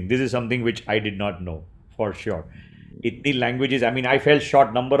amazing. This is something which I did not know for sure. Itni languages. I mean, I fell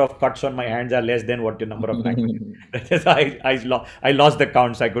short. Number of cuts on my hands are less than what the number of languages. That is, I lost the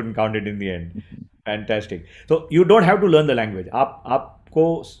counts. I couldn't count it in the end. Fantastic. So you don't have to learn the language. आप आपको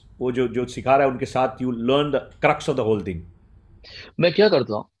वो जो सिखा रहा है उनके साथ you learn the crux of the whole thing. मैं क्या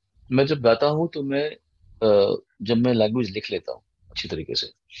करता हूँ, मैं जब गाता हूँ तो मैं जब मैं लैंग्वेज लिख लेता हूँ अच्छी तरीके से,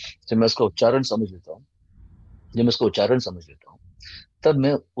 जब मैं उसका उच्चारण समझ लेता हूँ, जब मैं उसका उच्चारण समझ लेता हूँ, तब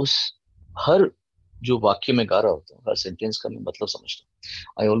मैं उस हर जो वाक्य में गा रहा होता हूँ, हर सेंटेंस का मैं मतलब समझता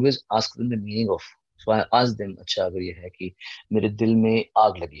हूँ। I always ask them the meaning of, so I ask them, अच्छा अगर ये है कि मेरे दिल में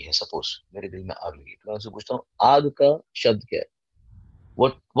आग लगी है, सपोज मेरे दिल में आग लगी, तो मैं उनसे पूछता हूँ आग का शब्द क्या है,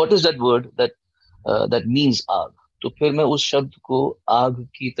 what is that word that that means आग। तो फिर मैं उस शब्द को आग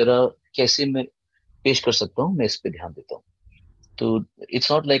की तरह कैसे मैं पेश कर सकता हूँ, मैं इस पे ध्यान देता हूँ। तो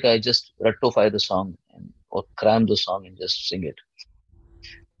it's not like I just रट्टोफाई the song or cram the song and just sing it.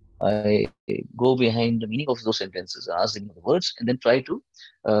 I go behind the meaning of those sentences, ask them the words, and then try to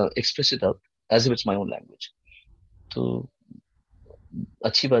express it out as if it's my own language. तो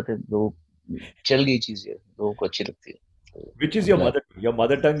अच्छी बात है, लोग चल गई चीज है, लोगों को अच्छी लगती है, तो Which is I'm your glad. mother? Your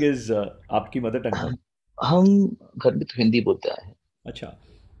mother tongue is आपकी mother tongue कौन? हम घर में तो हिंदी बोलते आए हैं। अच्छा.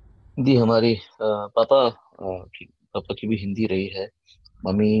 हिंदी हमारी पापा की भी हिंदी रही है।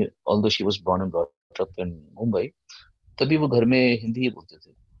 Mummy, although she was born and brought up in Mumbai, तभी वो घर में हिंदी ही बोलते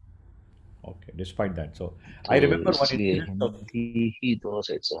थे। Okay. Despite that, so तो I remember one इसलिए incident of. हिंदी ही दोनों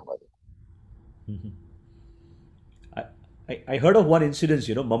साइड से हमारे। Mhm. I, I heard of one incident,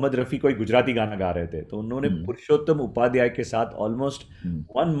 Mohammad Rafi कोई गुजराती गाना गा रहे थे तो उन्होंने हम्म, पुरुषोत्तम उपाध्याय के साथ ऑलमोस्ट हम्म,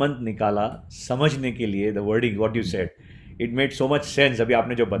 1 मंथ निकाला समझने के लिए the wording what you said. It made so much sense अभी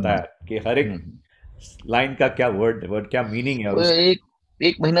आपने जो हम्म, बताया कि हर एक हम्म। लाइन का क्या वर्ड वर्ड क्या मीनिंग है और वो उस एक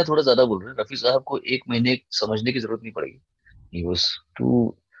एक महीना थोड़ा ज्यादा बोल रहे हैं, रफी साहब को एक महीने समझने की जरूरत नहीं पड़ेगी। He was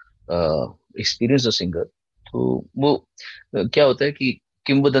to experience singer. तो वो क्या होता है कि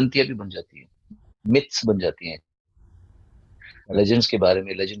किंवदंतियां भी बन जाती है, मिथ्स बन जाती हैं, लेजेंड्स के बारे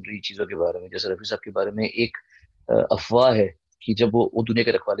में, लेजेंडरी चीजों के बारे में। जैसे रफी साहब के बारे में एक अफवाह है कि जब वो ओ दुनिया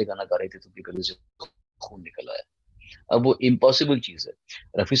के रखवाले गाना गा रहे थे तो उनके गले से खून निकल आया। अब वो इम्पॉसिबल चीज है।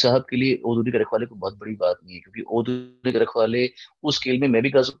 रफी साहब के लिए ओ दुनिया के रखवाले को बहुत बड़ी बात नहीं है, क्योंकि ओ दुनिया के रखवाले उस स्केल में मैं भी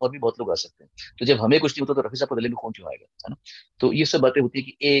गा सकता हूँ और भी बहुत लोग गा सकते हैं। तो जब हमें कुछ नहीं होता तो रफी साहब को गले में खून क्यों आएगा, है ना। तो ये सब बातें होती है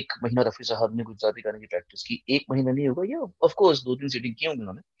कि एक महीना रफी साहब ने गुजराती गाने की प्रैक्टिस की, एक महीना नहीं होगा, या ऑफ कोर्स 2-3 सीटिंग की होंगी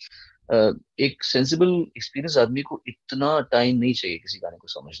उन्होंने। एक सेंसिबल एक्सपीरियंस आदमी को इतना टाइम नहीं चाहिए किसी गाने को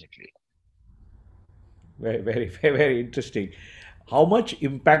समझने के लिए। very very very interesting how much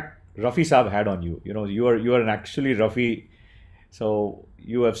impact Rafi Saab had on you. You are an actually Rafi, so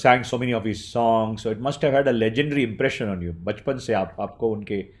you have sang so many of his songs, so it must have had a legendary impression on you बचपन से आप आपको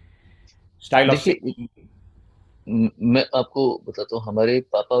उनके style of देखिए, singing. मैं आपको बताता हूँ, हमारे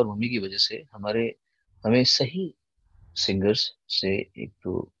पापा और मम्मी की वजह से हमें सही सिंगर्स से एक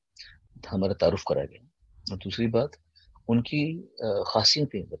तो हमारा तारुफ कराया गया, और दूसरी बात उनकी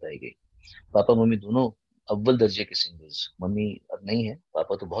खासियतें बताई गई। पापा मम्मी दोनों अव्वल दर्जे के सिंगर्स। मम्मी अब नहीं है,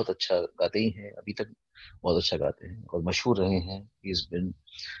 पापा तो बहुत अच्छा गाते ही हैं, अभी तक बहुत अच्छा गाते हैं और मशहूर रहे हैं। He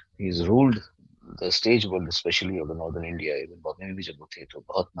is ruled the stage world, specially of the northern India. Even Bombay में भी जब वो थे तो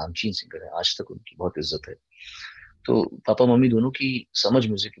बहुत नामचीन सिंगर है, आज तक उनकी बहुत इज्जत है। तो पापा मम्मी दोनों की समझ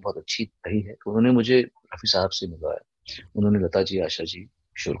म्यूजिक की बहुत अच्छी रही है, तो उन्होंने मुझे रफी साहब से मिलवाया। उन्होंने लता जी, आशा जी,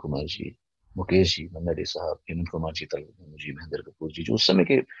 किशोर कुमार जी, मुकेश जी, मन्ना डे साहब, हेमंत कुमार जी, तलत जी, महेंद्र कपूर जी, जो उस समय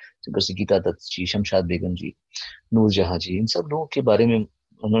के सिंगर से, गीता दत्त जी, शमशाद बेगम जी, नूर जहां जी, इन सब लोगों के बारे में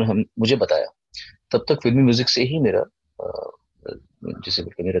उन्होंने हम मुझे बताया। तब तक फिल्मी म्यूजिक से ही मेरा जिसे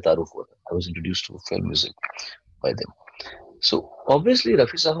बोलते मेरा तारुफ हुआ था। I was introduced to film music by them. So obviously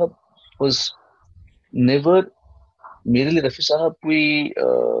Rafi साहब वाज नेवर, मेरे लिए रफी साहब कोई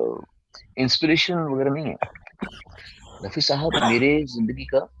इंस्पिरेशन वगैरह नहीं है। रफी साहब मेरे जिंदगी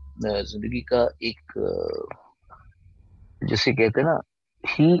का जिंदगी का एक जैसे कहते हैं ना,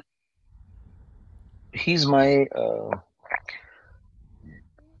 ही ही इज माय,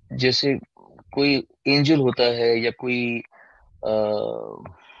 जैसे कोई एंजल होता है या कोई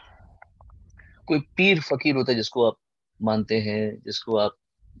पीर फकीर होता है जिसको आप मानते हैं,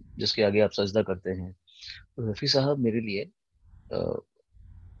 जिसके आगे आप सजदा करते हैं। तो रफी साहब मेरे लिए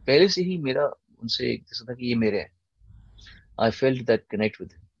पहले से ही मेरा उनसे एक जैसा था कि ये मेरे हैं। I felt that connect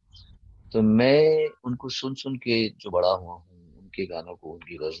with. तो मैं उनको सुन सुन के जो बड़ा हुआ हूँ, उनके गानों को,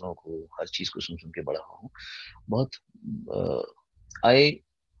 उनकी गजलों को, हर चीज को सुन सुन के बड़ा हुआ हूँ। बहुत I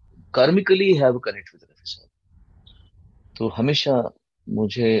karmically have connect with Rafi sahab. तो हमेशा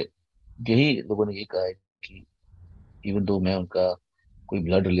मुझे यही लोगों ने ये कहा है कि इवन दो मैं उनका कोई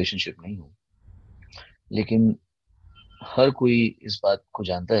ब्लड रिलेशनशिप नहीं हूँ, लेकिन हर कोई इस बात को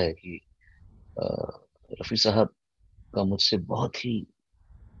जानता है कि अ, रफी साहब का मुझसे बहुत ही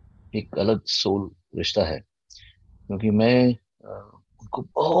एक अलग सोल रिश्ता है। क्योंकि मैं उनको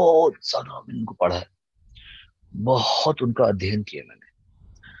बहुत ज्यादा, मैंने उनको पढ़ा है, बहुत उनका अध्ययन किया मैंने।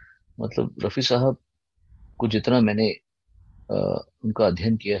 मतलब रफी साहब को जितना मैंने अ, उनका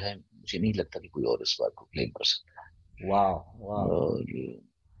अध्ययन किया है, मुझे नहीं लगता कि कोई और इस बात को क्लेम कर सकता वाह है। वाह और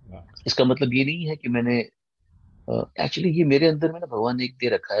वाह। इसका मतलब ये नहीं है कि मैंने एक्चुअली ये मेरे अंदर में ना भगवान ने एक दे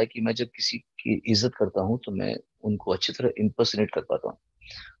रखा है कि मैं जब किसी की इज्जत करता हूँ तो मैं उनको अच्छी तरह इम्पर्सनेट कर पाता हूँ।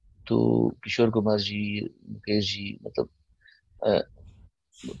 तो किशोर कुमार जी, मुकेश जी, मतलब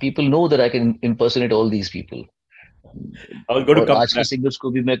people know that I can impersonate all these people. I was going to और come to आज के that. सिंगर्स को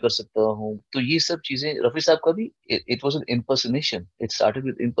भी मैं कर सकता हूँ। तो ये सब चीजें रफी साहब का भी, it was an impersonation, it started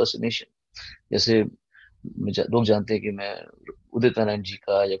with impersonation. जैसे लोग जानते हैं कि मैं उदित नारायण जी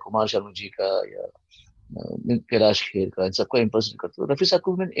का या कुमार शर्मा जी का या कैलाश खेर का, इन सबका इम्पर्सनेट करता हूँ। रफी साहब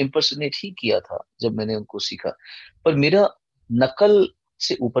को मैंने इम्पर्सनेट ही किया था जब मैंने उनको सीखा। पर मेरा नकल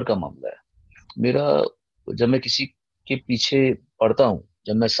से ऊपर का मामला है मेरा। जब मैं किसी के पीछे पढ़ता हूँ,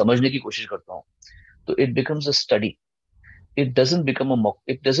 जब मैं समझने की कोशिश करता हूँ, तो it becomes a study. it doesn't become a mock,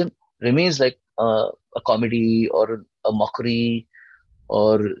 it doesn't remains like a comedy or a mockery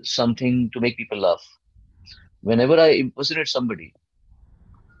or something to make people laugh. Whenever I impersonate somebody,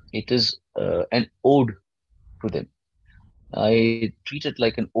 it is an ode to them. I treat it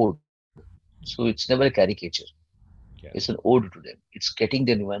like an ode, so it's never a caricature. Yeah. It's an ode to them. It's getting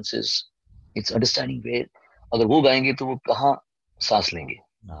their nuances, it's understanding where अगर वो गाएंगे तो वो कहाँ सांस लेंगे,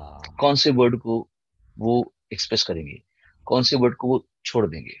 Ah, कौन से वर्ड को वो एक्सप्रेस करेंगे, कौन से वर्ड को वो छोड़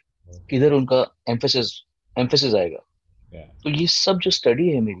देंगे, okay. किधर उनका एम्फेसिस एम्फेसिस आएगा। Yeah. तो ये सब जो स्टडी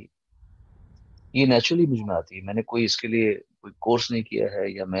है मेरी, ये नेचुरली मुझ में आती है। मैंने कोई इसके लिए कोई कोर्स नहीं किया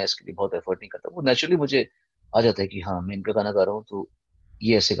है या मैं इसके लिए बहुत एफर्ट नहीं करता। वो नेचुरली मुझे आ जाता है कि हाँ, मैं इनका गाना गा रहा हूँ तो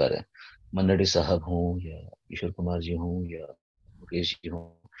ये ऐसे गा रहे हैं। मन्ना साहब हों या किशोर कुमार जी हों या मुकेश जी हों,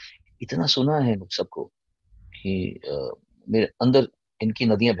 इतना सुना है इन सबको कि मेरे अंदर इनकी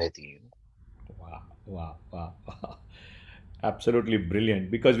नदियां बहती हैं। Wow, wow, wow, wow. Absolutely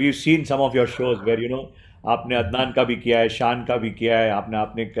brilliant. Because we've seen some of your shows where आपने अदनान का भी किया है, शान का भी किया है, आपने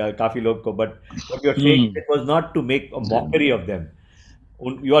आपने काफी लोग को, but what you're saying, hmm. it was not to make a mockery of them.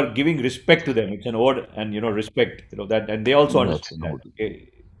 You are giving respect to them. It's an ode and respect. That, and they also that's understand that. Note. Okay.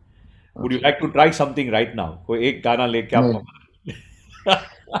 Would you like to absolutely. try something right now? कोई एक गाना लेके नहीं आपको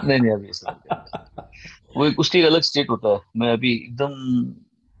नहीं नहीं, अभी ऐसा नहीं करेंगे। वो एक उसकी एक अलग स्टेट होता है। मैं अभी एकदम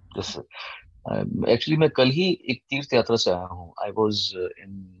जैसे, एक्चुअली मैं कल ही एक तीर्थ यात्रा से आया हूँ। I was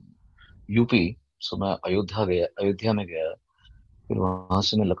in UP. सो मैं अयोध्या में गया। फिर वहां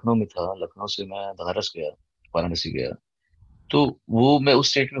से मैं लखनऊ में था, लखनऊ से मैं बनारस गया, वाराणसी गया। तो वो मैं उस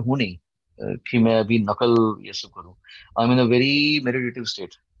स्टेट में हूँ नहीं कि मैं अभी नकल ये सब करूँ। I am in a very meditative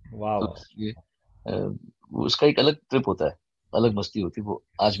state. तो वाह इसलिए वो उसका एक अलग ट्रिप होता है, अलग मस्ती होती है, वो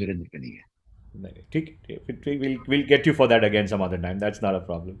आज मेरे अंदर पे नहीं है। नहीं ठीक ठीक ठीक, we'll get you for that again some other time. That's not a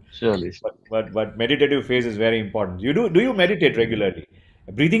problem. चलिए। But meditative phase is very important. Do you meditate regularly?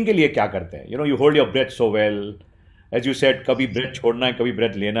 Breathing के लिए क्या करते हैं? You hold your breath so well. As you said, कभी breath छोड़ना है, कभी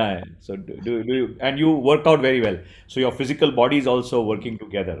breath लेना है. So do you, and you work out very well. So your physical body is also working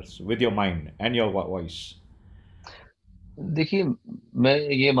together with your mind and your voice. देखिए, मैं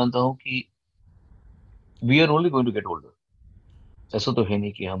ये मानता हूँ कि we are only going to get older. ऐसा तो है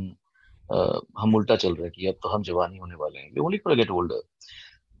नहीं कि हम उल्टा चल रहे हैं कि अब तो हम जवान ही होने वाले हैं। We only going get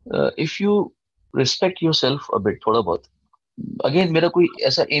older if you respect yourself a bit, थोड़ा बहुत। अगेन, मेरा कोई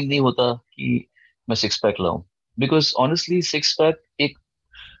ऐसा एम नहीं होता कि मैं सिक्स पैक लाऊं, बिकॉज ऑनेस्टली सिक्स पैक एक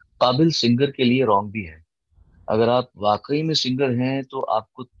काबिल सिंगर के लिए रॉन्ग भी है। अगर आप वाकई में सिंगर हैं तो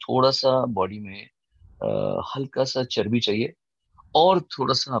आपको थोड़ा सा बॉडी में हल्का सा चर्बी चाहिए और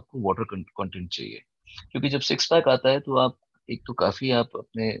थोड़ा सा आपको वाटर कंटेंट चाहिए। क्योंकि जब सिक्स पैक आता है तो आप एक तो काफी आप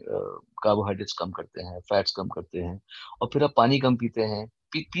अपने कार्बोहाइड्रेट्स कम करते हैं, फैट्स कम करते हैं, और फिर आप पानी कम पीते हैं।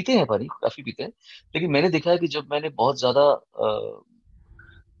 पीते हैं पानी, काफी पीते हैं। लेकिन मैंने देखा है कि जब मैंने बहुत ज्यादा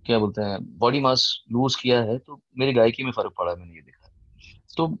क्या बोलते हैं बॉडी मास लूज किया है, तो मेरी गायकी में फर्क पड़ा है, मैंने ये देखा है।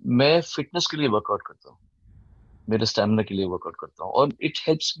 तो मैं फिटनेस के लिए वर्कआउट करता हूँ, मेरे स्टैमिना के लिए वर्कआउट करता हूँ, और it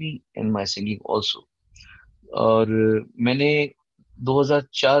helps me in my singing also. और मैंने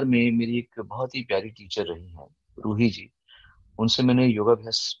 2004 में मेरी एक बहुत ही प्यारी टीचर रही हैं, रूही जी। उनसे मैंने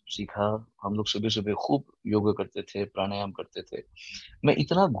योगाभ्यास सीखा। हम लोग सुबह सुबह खूब योगा करते थे, प्राणायाम करते थे। मैं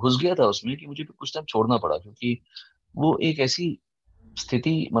इतना घुस गया था उसमें कि मुझे कुछ टाइम छोड़ना पड़ा, क्योंकि वो एक ऐसी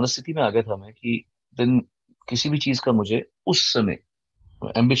मनस्थिति में आ गया था मैं कि दिन किसी भी चीज का मुझे उस समय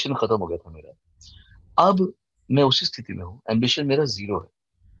एम्बिशन खत्म हो गया था मेरा। अब मैं उसी स्थिति में हूँ, एम्बिशन मेरा जीरो है,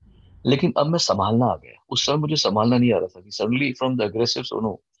 लेकिन अब मैं संभालना आ गया। उस समय मुझे संभालना नहीं आ रहा था कि suddenly from the aggressive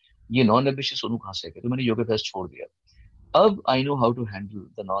Sonu ये नॉन एम्बिशियस सोनू कहाँ से आ गया, तो मैंने योगा क्लास छोड़ दिया। अब I know how to handle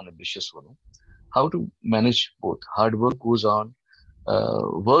the non ambitious Sonu, how to manage both. Hard work goes on,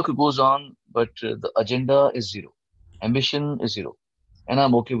 work goes on, but the agenda is zero, ambition is zero, and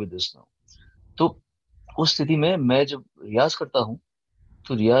I'm okay with this now. तो उस स्थिति में मैं जब रियाज करता हूँ,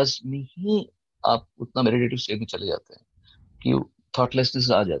 तो रियाज में ही आप उतना मेडिटेटिव स्टेट में चले जाते हैं कि थॉटलेसनेस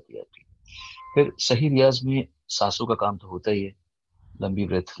आ जाती है आपकी। फिर सही रियाज में सांसों का काम तो होता ही है, लंबी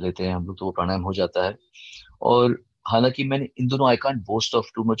ब्रेथ लेते हैं हम लोग तो वो प्राणायाम हो जाता है। और हालांकि मैंने इन दोनों, I can't boast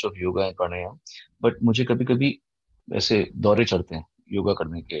of too much of yoga and pranayama, but मुझे कभी कभी ऐसे दौरे चढ़ते हैं योगा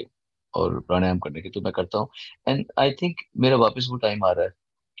करने के और प्राणायाम करने के, तो मैं करता हूँ। एंड आई थिंक मेरा वापस वो टाइम आ रहा है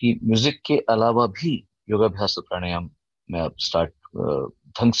कि म्यूजिक के अलावा भी योगाभ्यास और प्राणायाम मैं अब स्टार्ट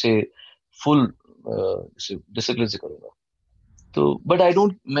ढंग से फुल डिसिप्लिन से करूंगा। तो बट आई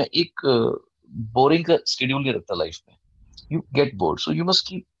डोंट, मैं एक बोरिंग का शेड्यूल नहीं रखता लाइफ में। You get bored, so you must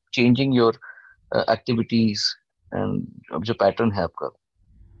keep changing your activities and अब जो पैटर्न है आपका।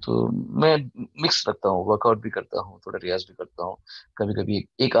 तो मैं मिक्स रखता हूँ, वर्कआउट भी करता हूँ, थोड़ा रियाज भी करता हूँ। कभी कभी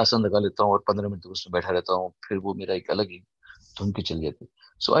एक आसन लगा लेता हूँ और 15 मिनट तक उसमें बैठा रहता हूँ, फिर वो मेरा एक अलग ही धुन की चली जाती है।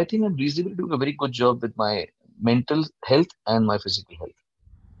 सो आई think I am reasonably doing a very good job with my mental health and my physical health.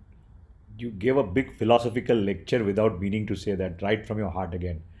 You gave a big philosophical lecture without meaning to say that, right from your heart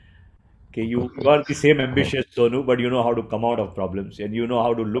again. Okay, you are the same ambitious Sonu, but you know how to come out of problems and you know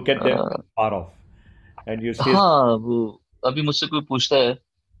how to look at them far off. And you stay. हाँ, वो अभी मुझसे कोई पूछता है,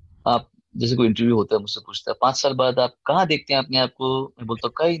 आप जैसे कोई इंटरव्यू होता है, मुझसे पूछता है 5 साल बाद आप कहाँ देखते हैं अपने आप को, मैं बोलता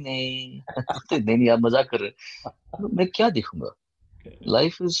हूँ कहीं नहीं। बोलते नहीं नहीं, आप मजाक कर रहे हैं। मैं क्या देखूंगा?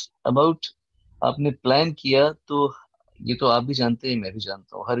 लाइफ इज अबाउट, आपने प्लान किया तो ये तो आप भी जानते हैं, मैं भी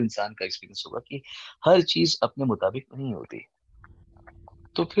जानता हूँ, हर इंसान का एक्सपीरियंस होगा कि हर चीज अपने मुताबिक नहीं होती।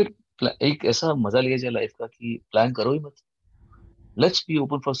 तो फिर एक ऐसा मजा लिया जाए लाइफ का कि प्लान करो ही मत। Let's be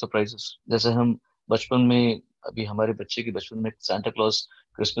open for surprises. जैसे हम बचपन में, अभी हमारे बच्चे के बचपन में सांता क्लॉज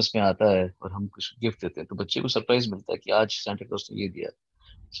क्रिसमस में आता है और हम कुछ गिफ्ट देते हैं, तो बच्चे को सरप्राइज मिलता है कि आज सांता क्लॉज ने ये दिया।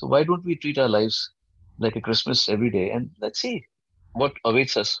 So why don't we treat our lives like a Christmas every day and let's see what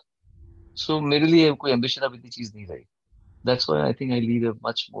awaits us. So मेरे लिए कोई एम्बिशन अब इतनी चीज नहीं रही। That's why I think I lead a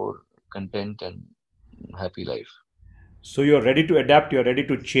much more content and happy life. So you're ready to adapt, you're ready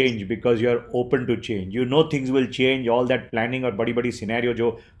to change because you're open to change. You know things will change, all that planning और बड़ी बड़ी scenario जो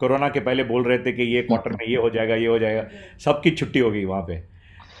corona के पहले बोल रहे थे कि ये क्वार्टर में ये हो जाएगा, सबकी छुट्टी हो गई वहाँ पे।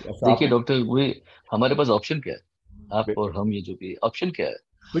 तो देखिए आपने डॉक्टर, वो हमारे पास ऑप्शन क्या है? आप और हम, ये जो भी ऑप्शन क्या है?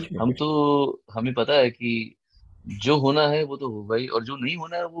 कुछ नहीं, हम कुछ तो, हमें पता है कि जो होना है वो तो होगा ही, और जो नहीं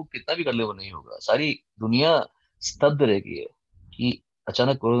होना है वो कितना भी कर ले वो नहीं होगा। सारी दुनिया स्तब्ध रह गई है कि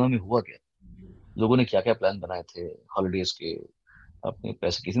अचानक कोरोना में हुआ क्या, लोगों ने क्या क्या प्लान बनाए थे हॉलीडेज के, अपने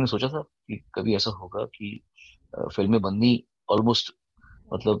पैसे। किसी ने सोचा था कि कभी ऐसा होगा कि फिल्में बननी ऑलमोस्ट,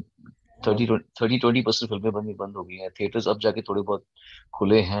 मतलब नहीं। 30-20% फिल्में बननी बंद हो गई हैं। थिएटर्स अब जाके थोड़े बहुत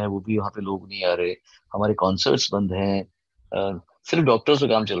खुले हैं, वो भी वहां पे लोग नहीं आ रहे। हमारे कॉन्सर्ट्स बंद हैं। सिर्फ डॉक्टर्स पे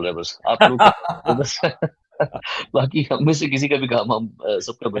काम चल रहा है बस, आप लोग का तो बस। बाकी हम में से किसी का भी काम, हम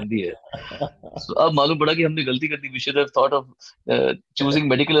सबका बंद ही है। So, अब मालूम पड़ा कि हमने गलती कर दी, we should have thought of choosing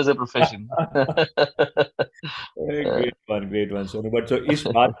medical as a profession. Great one, Sonu. But so इस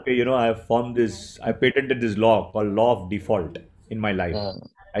बात पे, I have formed this, I patented this law called law of default in my life.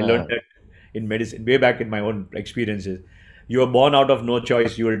 I learned that in medicine way back in my own experiences. You are born out of no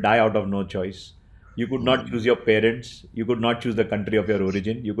choice, you will die out of no choice. You could not choose your parents, you could not choose the country of your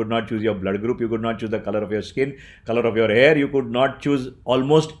origin, you could not choose your blood group, you could not choose the color of your skin, color of your hair, you could not choose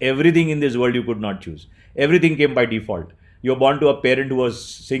almost everything in this world, you could not choose. Everything came by default. You're born to a parent who was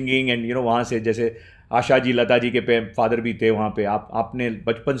singing and वहाँ से जैसे आशा जी, लता जी के father भी थे वहाँ पे, आपने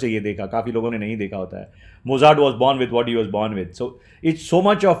बचपन से ये देखा, काफ़ी लोगों ने नहीं देखा होता है. Mozart was born with what he was born with. So it's so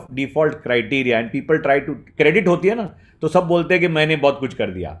much of default criteria and people try to, credit होती है ना, तो सब बोलते हैं कि मैंने बहुत कुछ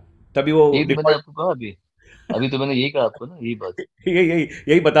कर दिया, तभी वो यही तो मैंने डिफॉल्ट. आपको कहा अभी, अभी तो मैंने यही कहा आपको ना, यही बात। यही यही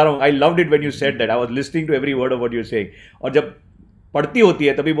यही बता रहा हूँ. I loved it when you said that. I was listening to every word of what you saying. और जब पढ़ती होती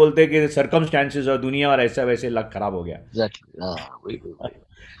है तभी बोलते हैं कि सर्कमस्टेंसेस और दुनिया और ऐसा वैसे लग खराब हो गया. एग्जैक्टली, हाँ, वही वही वही।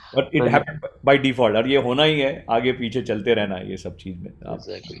 बट इट पर हैपेंड बाय डिफॉल्ट, और ये होना ही है, आगे पीछे चलते रहना है ये सब चीज में आप.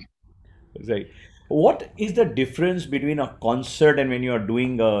 Exactly. Right. What is the difference between a concert and when you are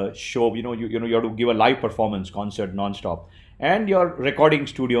doing a show? You have to give a live performance, concert non-stop, and your recording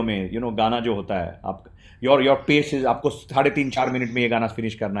studio में गाना जो होता है आप, your pace is, आपको 3.5-4 minute में ये गाना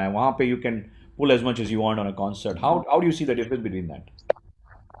फिनिश करना है, वहाँ पे you can pull as much as you want on a concert. How do you see the difference between that?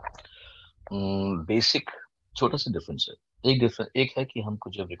 Basic छोटा सा डिफरेंस है। एक है कि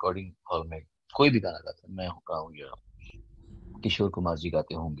हमको जब रिकॉर्डिंग हॉल में कोई भी गाना गाता है, मैं गाऊँ या किशोर कुमार जी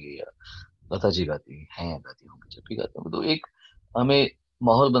गाते होंगे या लता जी गाती हैं या गाती होंगी, जब भी गाते होंगे, तो एक हमें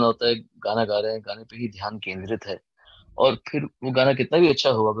माहौल बना होता है, गाना गा रहे हैं, गाने पे ही ध्यान केंद्रित है। और फिर वो गाना कितना भी अच्छा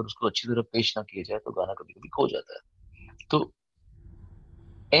हो, अगर उसको अच्छी तरह पेश ना किया जाए तो गाना कभी कभी खो जाता है। तो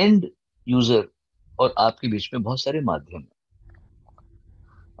एंड यूजर और आपके बीच में बहुत सारे माध्यम हैं।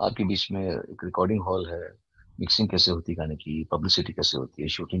 आपके बीच में एक रिकॉर्डिंग हॉल है, मिक्सिंग कैसे होती है गाने की, पब्लिसिटी कैसे होती है,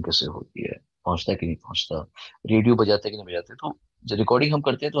 शूटिंग कैसे होती है, पहुंचता है कि नहीं पहुंचता, रेडियो बजाते है कि नहीं बजाते। तो जब रिकॉर्डिंग हम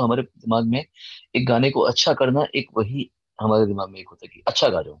करते हैं तो हमारे दिमाग में एक गाने को अच्छा करना, एक वही हमारे दिमाग में एक होता है कि अच्छा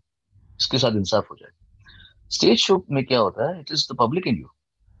गा रहा हूँ, इसके साथ इंसाफ हो जाए। स्टेज शो में क्या होता है, it is the public in you.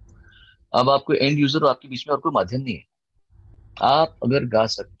 अब आपको एंड यूजर और आपके बीच में और कोई माध्यम नहीं है। आप अगर गा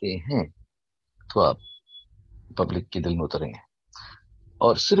सकते हैं तो आप पब्लिक के दिल में उतरे हैं,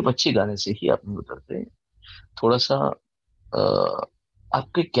 और सिर्फ अच्छे गाने से ही आप नहीं उतरते हैं। थोड़ा सा अ,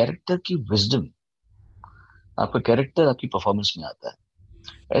 आपके कैरेक्टर की विजडम, आपका कैरेक्टर आपकी परफॉर्मेंस में आता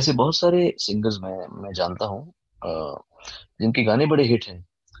है। ऐसे बहुत सारे सिंगर्स मैं जानता हूँ जिनके गाने बड़े हिट हैं,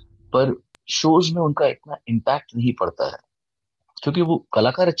 पर शोज में उनका इतना इम्पैक्ट नहीं पड़ता है, क्योंकि वो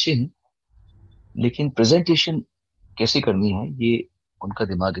कलाकार अच्छे हैं, लेकिन प्रेजेंटेशन कैसे करनी है ये उनका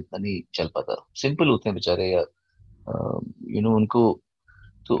दिमाग इतना नहीं चल पाता। सिंपल होते हैं बेचारे, या उनको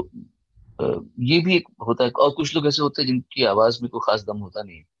तो अ, ये भी एक होता है। और कुछ लोग ऐसे होते हैं जिनकी आवाज में कोई खास दम होता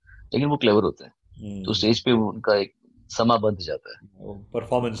नहीं है, लेकिन वो क्लेवर होते हैं, तो स्टेज पे वो उनका एक समा बंध जाता है।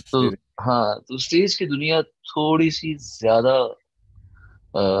 परफॉर्मेंस तो दे दे. हाँ, तो स्टेज की दुनिया थोड़ी सी ज्यादा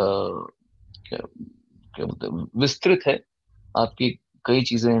क्या क्या बोलते हैं, विस्तृत है। आपकी कई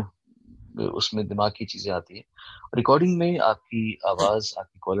चीजें उसमें, दिमाग की चीजें आती है। रिकॉर्डिंग में आपकी आवाज,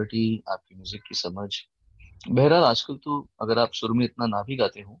 आपकी क्वालिटी, आपकी म्यूजिक की समझ, बहरहाल आजकल तो अगर आप सुर में इतना ना भी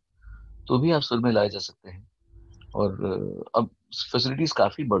गाते हो तो भी आप सुर में लाए जा सकते हैं। और अब फैसिलिटीज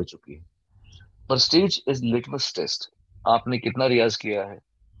काफी बढ़ चुकी है। पर स्टेज इज लिटमस टेस्ट। आपने कितना रियाज किया है,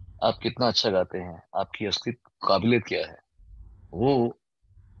 आप कितना अच्छा गाते हैं, आपकी असली काबिलियत क्या है, वो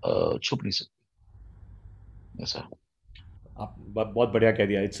छुप नहीं सकती। ऐसा। आप बहुत बढ़िया कह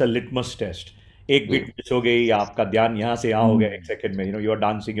दिया. It's a litmus test. एक जी। बीट मिस हो गई, आपका ध्यान यहाँ से यहाँ हो गया एक हम्म। सेकंड में, you are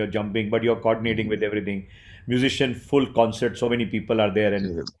dancing, you are jumping, but you are coordinating with everything. Musician full concert, so many people are there, and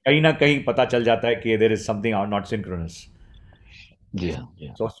जी। कहीं ना कहीं पता चल जाता है कि there is something are not synchronous. जी हाँ, जी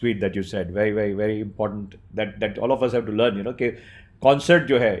हाँ। So sweet that you said. Very, very, very important that all of us have to learn. कि concert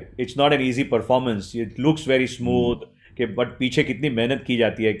जो है, it's not an easy performance. It looks very hmm. smooth. कि but पीछे कितनी मेहनत की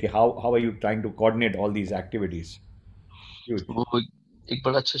जाती है कि how are you trying to coordinate all these activities? Huge. वो एक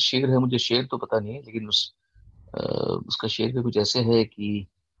बड़ा अच्छा शेर है, मुझे शेर तो पता नहीं है, लेकिन उसका शेर भी कुछ ऐसे है कि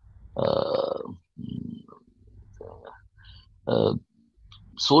अ, अ,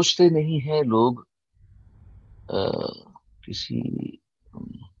 सोचते नहीं है लोग अ, किसी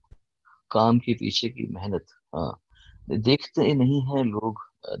काम के पीछे की मेहनत। हाँ, देखते नहीं है लोग,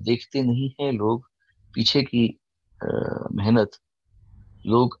 देखते नहीं है लोग पीछे की मेहनत।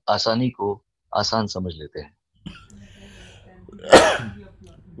 लोग आसानी को आसान समझ लेते हैं।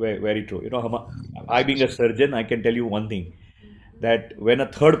 Very, very true. I बस being बस a surgeon, I can tell you one thing, that when a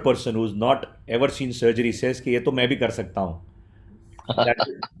third person who's not ever seen surgery says कि ये तो मैं भी कर सकता हूँ, that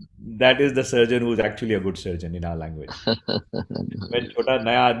that is the surgeon who's actually a good surgeon in our language. मैं छोटा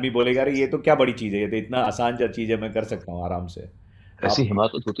नया आदमी बोलेगा, अरे ये तो क्या बड़ी चीज़ है, ये तो इतना आसान सा चीज़ है, मैं कर सकता हूँ आराम से. तो ऐसी आप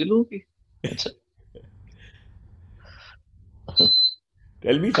हिमाकत होती है लोगों की। अच्छा।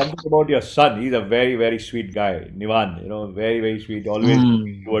 tell me something about your son. He's a very, very sweet guy, Nivan. Very, very sweet. Always looking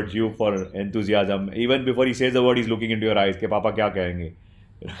hmm. towards you for enthusiasm. Even before he says the word, he's looking into your eyes. कि पापा क्या कहेंगे?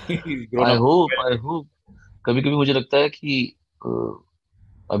 He's grown I up hope, well. I hope. कभी कभी मुझे लगता है कि अ,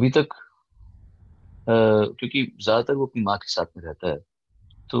 अभी तक क्योंकि ज्यादातर वो अपनी माँ के साथ में रहता है,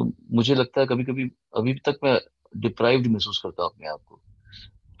 तो मुझे लगता है कभी कभी अभी तक मैं डिप्राइव्ड महसूस करता हूँ अपने आप को,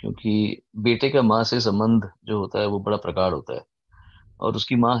 क्योंकि बेटे का माँ से संबंध जो होता है वो बड़ा प्रगाढ़ होता है, और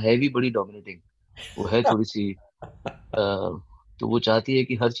उसकी माँ है भी बड़ी डोमिनेटिंग। वो है थोड़ी सी तो वो चाहती है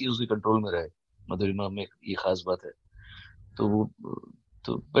कि हर चीज उसके कंट्रोल में रहे। मधुरिमा में ये खास बात है। तो वो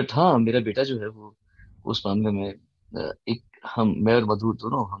तो बट हाँ, मेरा बेटा जो है वो उस मामले में एक हम मैं और मधु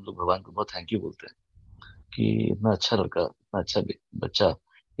दोनों हम लोग भगवान को बहुत थैंक यू बोलते हैं कि इतना अच्छा लड़का, इतना अच्छा बच्चा,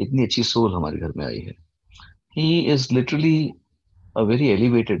 इतनी अच्छी सोल हमारे घर में आई है। He is literally a very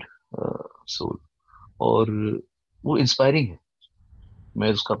elevated soul, और वो इंस्पायरिंग है।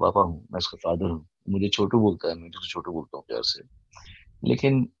 मैं उसका पापा हूँ, मैं उसका फादर हूँ। मुझे छोटू बोलता है, मैं उसको छोटू बोलता हूँ प्यार से।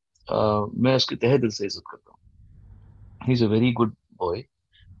 लेकिन मैं उसके तहे दिल से इज्जत करता हूँ। He is a very good boy,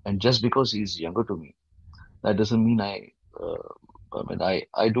 and just because he is younger to me, that doesn't mean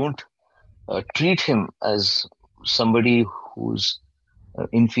I don't treat him as somebody who's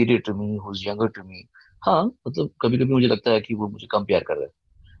inferior to me, who's younger to me. हाँ, मतलब कभी कभी मुझे लगता है कि वो मुझे कम प्यार कर रहा है,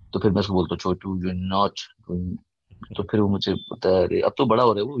 तो फिर मैं उसको बोलता हूँ छोटू यू नॉट डूइंग। तो फिर वो मुझे बोलता है अरे अब तो बड़ा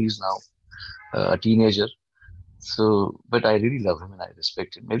हो रहा है वो, he is now a teenager. So, but I really love him and I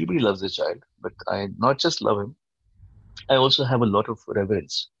respect him. Everybody loves their child, but I not just love him, I also have a lot of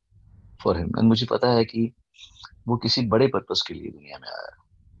reverence for him. And मुझे पता है कि वो किसी बड़े purpose के लिए दुनिया में आया है।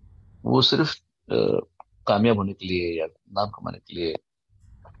 वो सिर्फ अ, कामयाब होने के लिए या नाम कमाने के लिए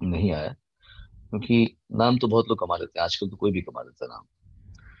नहीं आया। क्योंकि नाम तो बहुत लोग कमा लेते हैं आजकल, तो कोई भी कमा लेता है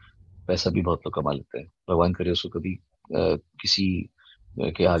नाम। पैसा भी बहुत लोग कमा लेते हैं, भगवान करे उसको कभी किसी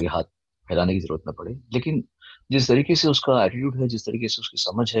के आगे हाथ फैलाने की जरूरत ना पड़े। लेकिन जिस तरीके से उसका एटीट्यूड है, जिस तरीके से उसकी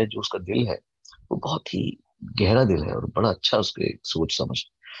समझ है, जो उसका दिल है, वो बहुत ही गहरा दिल है और बड़ा अच्छा उसके सोच समझ।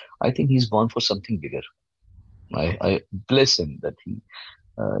 I think he is born for something bigger. I bless him that he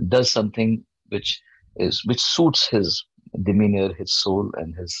does something which which suits his demeanor, his soul,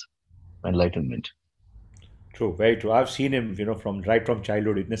 and his enlightenment. True, very true. I have seen him, from right from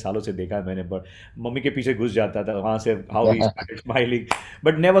childhood, इतने सालों से देखा है मैंने। पर mummy के पीछे घुस जाता था वहाँ से, how he started smiling,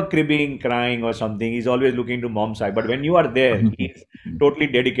 but never cribbing, crying और something. He is always looking to mom side, but when you are there he is totally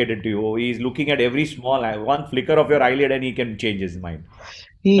dedicated to you. He is looking at every small one flicker of your eyelid and he can change his mind.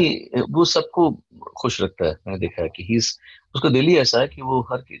 ही वो सबको खुश रखता है। मैंने देखा है कि ही उसका दिल ही ऐसा है कि वो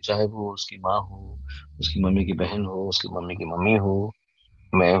चाहे वो उसकी माँ हो, उसकी मम्मी की बहन हो, उसकी मम्मी की मम्मी हो,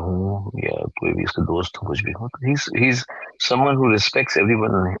 मैं हूँ, या कोई भी उसका दोस्त हो, कुछ भी हो, तो he is someone who respects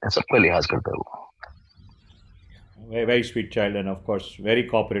everyone, सबका लिहाज करता है वो। Very, very sweet child, and of course very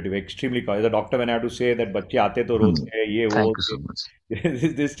cooperative, extremely cooperative. As a doctor, when I have to say that बच्चे आते तो रोते हैं ये वो, thank you so much.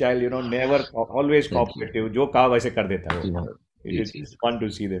 this child, never, always thank you. cooperative, जो कहा वैसे कर देता है वो। जी हाँ। It ji is ji it's ji. fun to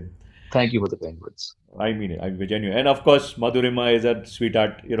see them. Thank you for the kind words. I mean it. I'm genuine. And of course, Madhurima is a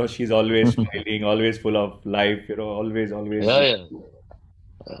sweetheart. She's always smiling, always full of life. Always, always, या या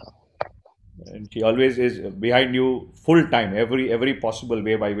and she always is behind you full time, every possible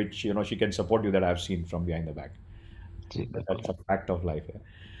way by which she can support you. That I've seen from behind the back. जी बिल्कुल। That's a fact of life. Yeah.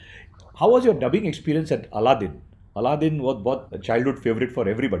 How was your dubbing experience at Aladdin? Aladdin was बहुत childhood favorite for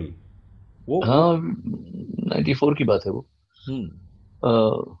everybody. वो हाँ, 94 की बात है वो। हम्म अ,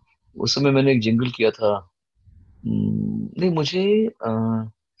 उस समय मैंने एक जिंगल किया था। नहीं, मुझे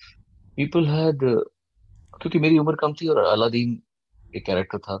पीपल हैड, क्योंकि मेरी उम्र कम थी और अलादीन एक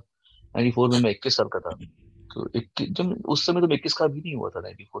कैरेक्टर था। 94 में मैं 21 साल का था। तो जब उस समय तो मैं 21 का भी नहीं हुआ था।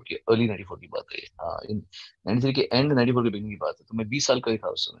 94 के अर्ली 94 की बात है ये। हाँ, इन 93 के एंड 94 के बिगिनिंग की बात है। तो मैं 20 साल का ही था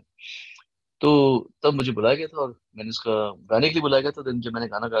उस समय। तो तब मुझे बुलाया गया था और मैंने उसका गाने के लिए बुलाया गया था। दिन जब मैंने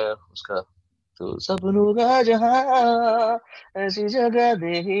गाना गाया उसका, तो सपनों का जहां ऐसी जगह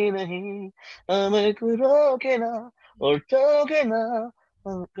दे ही नहीं, हमें कोई रोके ना और टोके ना,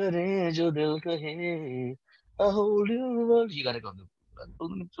 हम करें जो दिल कहे, I hold you world, ये गाने का हमने बोला। तो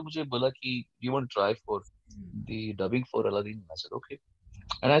उन्होंने तो मुझे बोला कि you want try for the dubbing for Aladdin. I said okay.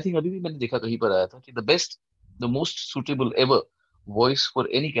 And I think अभी भी मैंने देखा कहीं पर आया था कि the most suitable ever voice for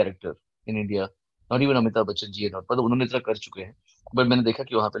any character in India, not even Amitabh Bachchan ji, not, मतलब उन्होंने इतना कर चुके हैं। बट मैंने देखा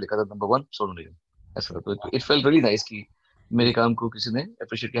कि वहां पे लिखा था नंबर वन सोनू निगम। ऐसा था। तो इट फेल्ट रियली नाइस कि मेरे काम को किसी ने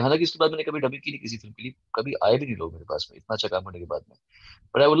अप्रिशिएट किया। हालांकि इसके बाद मैंने कभी डबिंग की नहीं किसी फिल्म के लिए, कभी आए भी नहीं लोग मेरे पास में इतना अच्छा काम करने के बाद में।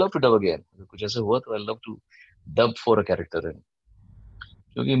 But I would love to dub again. अगर कुछ ऐसा हुआ तो I love to dub for a character.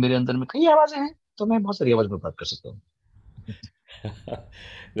 क्योंकि मेरे अंदर में कई आवाजें हैं, तो मैं बहुत सारी आवाज में बात कर सकता हूँ।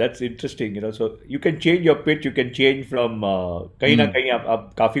 That's interesting. So you can change your pitch. You can change from कहीं ना हम्म। कहीं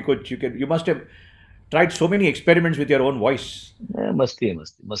आप काफी कुछ you must have tried so many experiments with your own voice. मस्ती है,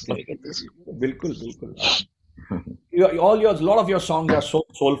 मस्ती मस्ती में कहते हैं बिल्कुल बिल्कुल। इसको। A lot of your songs are so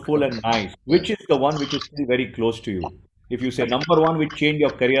soulful and nice. Which is the one which is still very close to you? If you say number one, which changed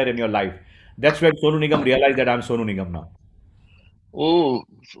your career and your life, that's when Sonu Nigam realized that I'm Sonu Nigam now. वो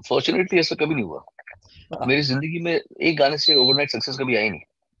fortunately ऐसा कभी नहीं हुआ मेरी जिंदगी में। एक गाने से ओवरनाइट सक्सेस कभी आई नहीं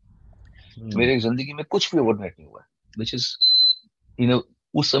मेरी जिंदगी में, कुछ भी ओवरनाइट नहीं हुआ, विच इज यू नो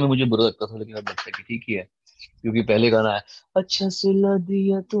उस समय मुझे बुरा लगता था, लेकिन अब लगता है कि ठीक ही है, क्योंकि पहले गाना है अच्छा सिला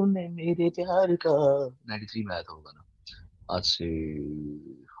दिया तूने मेरे प्यार का, 93 में आया था वो गाना, आज से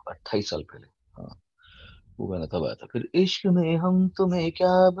 28 साल पहले। हाँ, वो गाना तब आया था। फिर इश्क में हम तुम्हें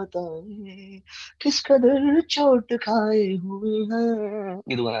क्या बताएं, किस कदर चोट खाए हुए हैं,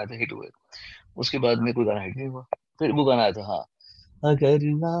 ये दो गाना आया था, हिट हुए। उसके बाद में कोई गाना हिट नहीं हुआ। फिर वो गाना आया था, हाँ, अगर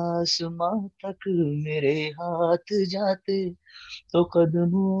आसमां तक मेरे हाथ जाते तो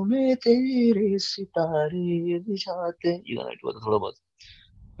कदमों में तेरे सितारे बिछाते, ये गाना हिट हुआ था थोड़ा बहुत।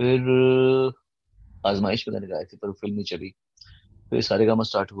 फिर आजमाइश में गाने गाए थे, पर फिल्म नहीं चली। फिर सारेगामा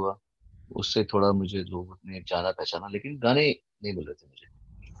स्टार्ट हुआ, उससे थोड़ा मुझे लोगों ने जाना पहचाना, लेकिन गाने नहीं मिल रहे थे मुझे।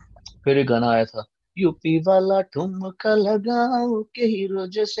 फिर एक गाना आया था, यूपी वाला ठुमका लगाओ के हीरो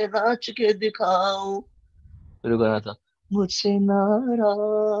जैसे नाच के दिखाओ। फिर वो गाना था, मुझसे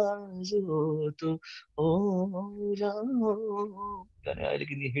नाराज हो तो हो जाओ। गाने आए,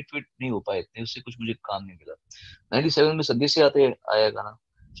 लेकिन ये हिट विट नहीं हो पाए इतने, उससे कुछ मुझे काम नहीं मिला। 97 में संदेश से आते आया गाना,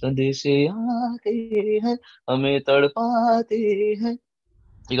 संदेश से आते हैं हमें तड़पाते हैं,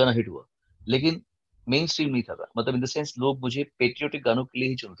 ये गाना हिट हुआ, लेकिन मेन स्ट्रीम नहीं था, मतलब इन द सेंस लोग मुझे पेट्रियोटिक गानों के लिए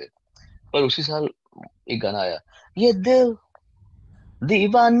ही चुनते। पर उसी साल एक गाना आया, ये दिल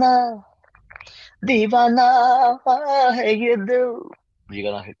दीवाना दीवाना है ये दिल, ये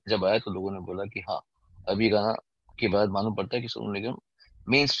गाना जब आया तो लोगों ने बोला कि हाँ, अब ये गाना के बाद मालूम पड़ता है कि सोनू निगम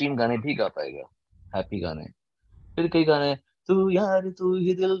मेन स्ट्रीम गाने भी गा पाएगा, हैप्पी गाने। फिर कई गाने, तू यार तू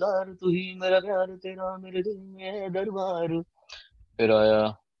ही दिलदार तू ही मेरा प्यार तेरा मेरे दिल में है दरबार। फिर आया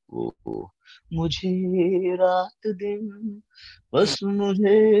वो मुझे रात दिन बस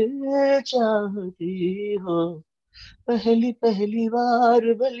मुझे चाहती हो, पहली पहली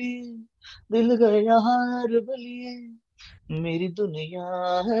बार बली दिल गया हार बलिए, मेरी दुनिया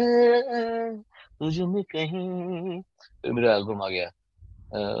है तुझ में कहीं। फिर मेरा एल्बम आ गया,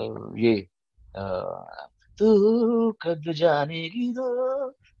 ये तू कब जानेगी दो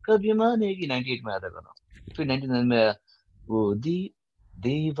कभी मानेगी, 98 में आया था गाना। फिर 99 में आया वो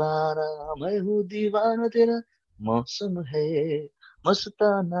दीवाना मैं हूँ दीवाना तेरा, मौसम है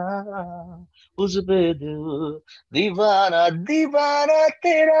मस्ताना उस पे दिल दीवाना दीवाना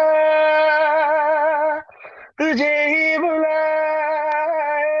तेरा, तुझे ही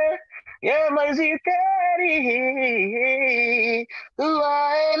बुलाए ये मर्जी तेरी, तू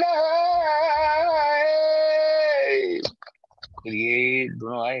आए ना आए। फिर ये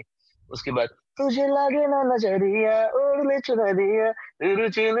दोनों आए, उसके बाद तुझे लागे ना नजरिया ओढ़ ले चुनरिया, तेरे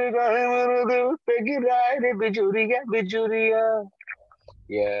चिल गाए मेरे दिल पे गिराए रे बिजुरिया बिजुरिया।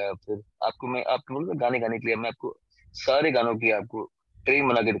 या फिर आपको मैं आपको बोलूं गाने गाने के लिए मैं आपको सारे गानों की आपको ट्रेन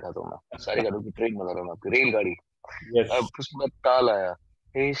बना के दिखाता हूँ, मैं सारे गानों की ट्रेन बना रहा हूँ आपकी रेलगाड़ी। अब Yes. उसके बाद ताल आया,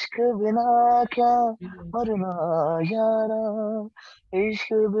 इश्क बिना क्या मरना यारा,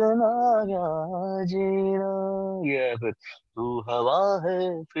 इश्क बिना क्या जीना। ये फिर तू हवा है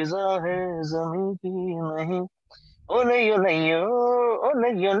फिजा है जमी की नहीं, ओ नहीं ओ नहीं ओ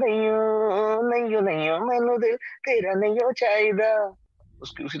नहीं ओ नहीं ओ नहीं ओ नहीं ओ मैनू दिल तेरा नहीं ओ चाहिदा।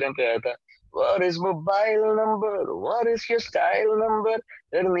 उसकी उसी टाइम पे आया था, What is mobile number What is your style number,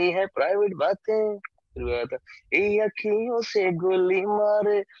 करनी है प्राइवेट बातें। फिर वो आया था, ये अखियों से गोली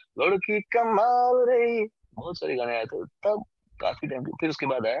मारे लड़की कमाल रे। बहुत सारे गाने आए थे तब, काफी टाइम। फिर उसके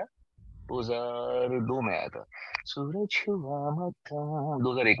बाद आया 2002 में आया था, सूरज हुआ मक्का,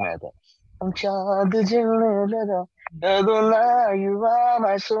 2001 में आया था, हम चांद जलने लगा, ना युवा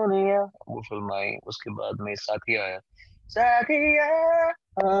मैं सोनिया, वो फिल्म आई। उसके बाद में साथिया आया, साथिया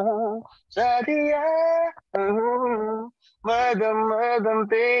साथिया मदम मदम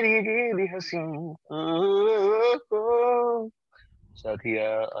तेरी गीली हंसी, साथिया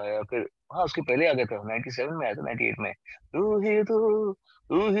आया। फिर हाँ, उसके पहले आ गया था, 97 में आया था, 98 में, तू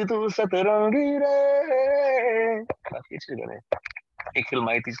ही तू सतरंगी रे। काफी अच्छे गाने। एक फिल्म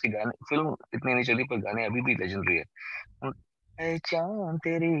आई थी, इसके गाने, फिल्म इतनी नहीं चली पर गाने अभी भी लेजेंडरी है। ऐ चांद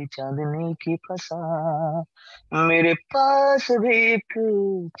तेरी चांदनी की फसा, मेरे पास भी एक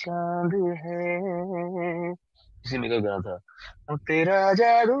चांद है, इसी में का गाना था, तेरा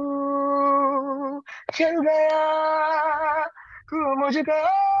जादू चल गया तू मुझको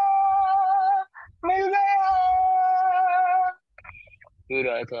मिल गया। फिर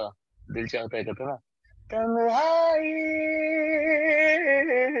आया था, दिल चाहता है कहता ना, तन्हाई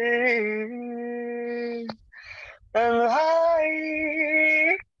तन्हाई,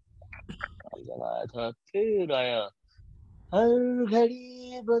 गाना आया था। फिर आया, हर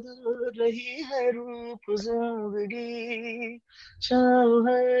घड़ी बदल रही है रूप जिंदगी, छाँव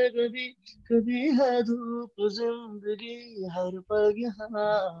है कभी कभी है धूप जिंदगी, हर पल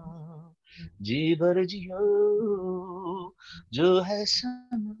यहाँ जी भर जियो, जो है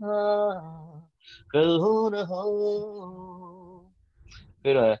समा कल हो न हो।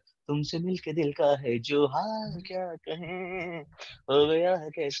 फिर आया, तुमसे मिलके दिल का है जो हाल, क्या कहें हो गया है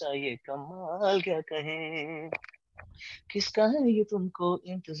कैसा ये कमाल, क्या कहें किसका है ये तुमको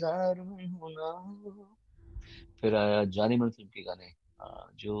इंतजार में होना। फिर आया जाने मन फिल्म के गाने,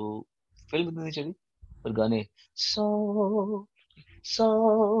 जो फिल्म नहीं चली पर गाने, सौ सौ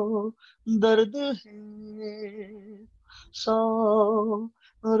दर्द है, सौ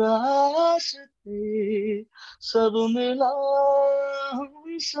रास्ते, सब मिला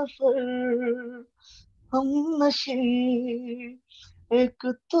हम सफर, हम नशे एक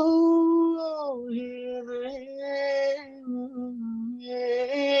तो ये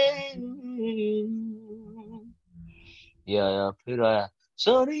ये आया। फिर आया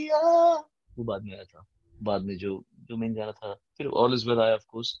सोनिया, वो बाद में आया था, बाद में जो जो मेन गाना था। फिर ऑल इज वेल आया ऑफ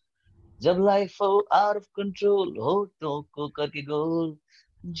कोर्स। जब लाइफ हो आउट ऑफ कंट्रोल हो तो को करके गोल,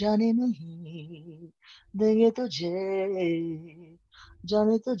 जाने नहीं देंगे तुझे,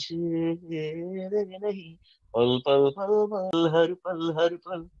 जाने तुझे देंगे नहीं, पल पल पल पल हर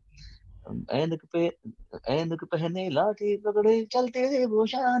पल, ऐनक पे ऐनक पहने लाठी पकड़े चलते हैं वो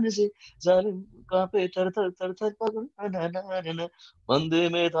शान से, जालिम कांपे थर थर थर थर पकड़ ना ना ना ना, वंदे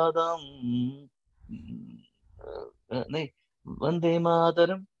में था दम, नहीं, वंदे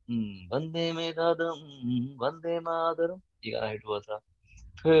मातरम, वंदे में था दम, वंदे मातरम, ये गाना हिट हुआ था।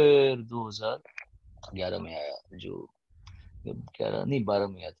 फिर 2011 में आया जो, 11 नहीं 12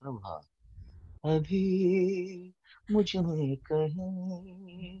 में आया था ना, हाँ, अभी मुझ में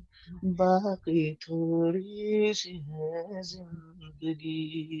कहीं बाकी थोड़ी सी है जिंदगी,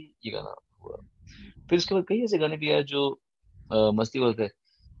 ये गाना हुआ। फिर उसके बाद कई ऐसे गाने भी आए जो मस्ती वाले थे।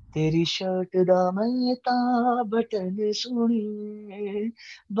 तेरी शर्ट दामन ता बटन सुनी,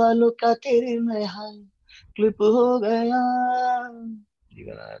 बालों का तेरे में हाल क्लिप हो गया, ये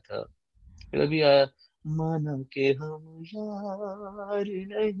गाना आया था। फिर अभी आया, माना के हम यार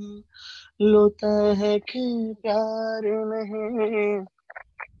नहीं, लोता है कि प्यार नहीं,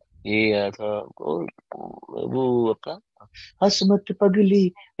 ये आया था। और वो अपना, हंस मत पगली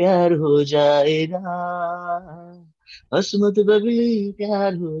प्यार हो जाएगा, हंस मत पगली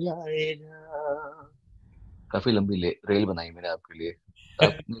प्यार हो जाएगा। काफी लंबी रेल बनाई मैंने आपके लिए।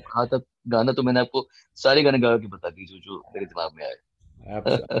 आपने कहा था गाना, तो मैंने आपको सारे गाने गा के बता दी जो जो मेरे दिमाग में आए। I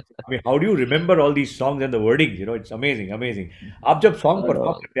mean, how do you remember all these songs and the wordings? You know, it's amazing, amazing. आप जब song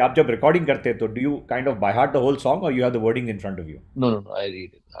perform करते हैं, आप जब recording करते हैं, तो do you kind of by heart the whole song, or you have the wording in front of you? No, no, no. I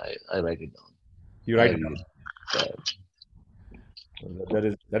read it. I write it down. You I write it read down. it. Yeah.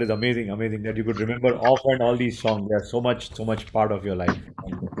 That is amazing, amazing that you could remember off and all these songs. They are so much part of your life.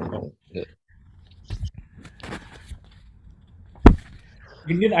 And, Yeah.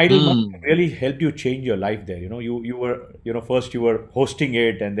 Indian Idol must have Hmm. really helped you change your life there. You know, you were, you know, first you were hosting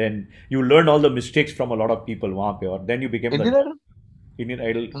it, and then you learned all the mistakes from a lot of people वहाँ पे, और then you became the Indian Idol? Indian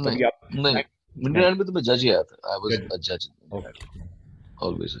Idol. नहीं, तभी आप नहीं. Indian नहीं, Idol में तो मैं जज ही आया था. I was judge. a judge in Indian Idol. Okay.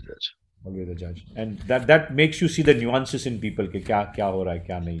 Always a judge. Always a judge, and that makes you see the nuances in people कि क्या क्या हो रहा है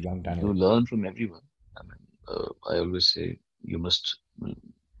क्या नहीं young You talent. learn from everyone. I mean, I always say you must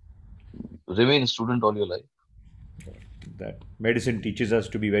remain a student all your life. That medicine teaches us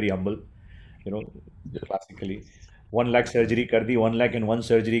to be very humble. You know, Yeah. classically, 1 lakh surgery कर दी, 1 lakh in one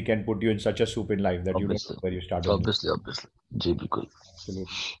surgery can put you in such a soup in life that you don't know Obviously. where you started. Obviously. जी बिल्कुल. Absolutely.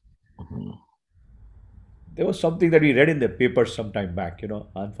 Hmm. There was something that we read in the papers some time back. You know,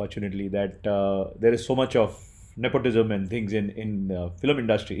 unfortunately, that there is so much of nepotism and things in film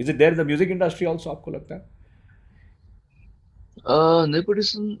industry. Is it there in the music industry also? आपको लगता है?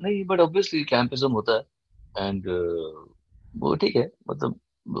 Nepotism नहीं, but obviously कैंपिज्म होता है, and वो ठीक है,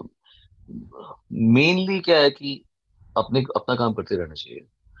 मतलब मेनली क्या है कि अपने अपना काम करते रहना चाहिए।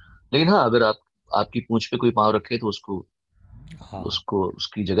 लेकिन हाँ, अगर आप आपकी पूंछ पे कोई पाँव रखे तो उसको हाँ. उसको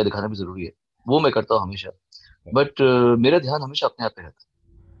उसकी जगह दिखाना भी जरूरी है। वो मैं करता हूँ हमेशा। बट मेरा ध्यान हमेशा अपने आप पे रहता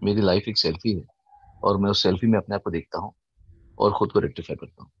है। मेरी लाइफ एक सेल्फी है, और मैं उस सेल्फी में अपने आप को देखता हूँ और खुद को रेक्टिफाई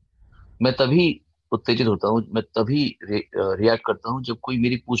करता हूँ। मैं तभी उत्तेजित होता हूँ, मैं तभी रिएक्ट करता हूँ जब कोई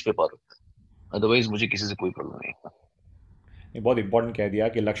मेरी पूंछ पे पार होता है। अदरवाइज मुझे किसी से कोई प्रॉब्लम नहीं है। ये बहुत इंपॉर्टेंट कह दिया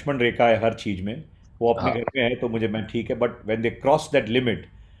कि लक्ष्मण रेखा है हर चीज में, वो अपने घर हाँ, में है तो मुझे मैं ठीक है, but when they cross that limit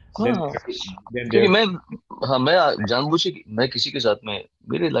हाँ, देन हाँ। देन क्योंकि देयर मैं, हाँ, मैं जानबूझ के मैं किसी के साथ में,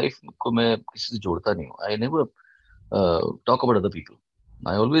 मेरे लाइफ को मैं किसी से जोड़ता नहीं हूँ। I never talk about other people.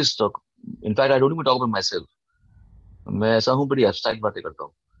 I always talk, in fact I don't even talk about my self. मैं ऐसा हूँ, बड़ी एब्स्ट्रैक्ट बातें करता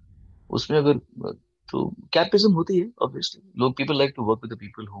हूँ। उसमें अगर तो कैपिज्म होती है ऑब्वियसली। लोग, people like to work with the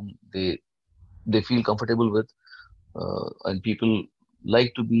people whom they feel comfortable with, and people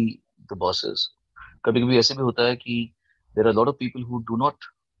like to be the bosses. कभी कभी ऐसे भी होता है कि there are a lot of people who do not,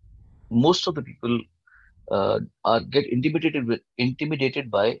 most of the people are get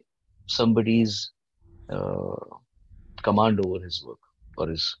intimidated by somebody's uh, command over his work or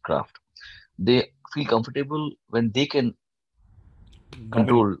his craft. They feel comfortable when they can dominate.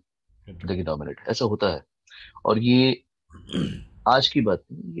 control, they can dominate. ऐसा होता है। और ये आज की बात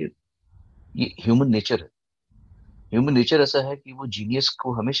नहीं, ये ह्यूमन नेचर है। ह्यूमन नेचर ऐसा है कि वो जीनियस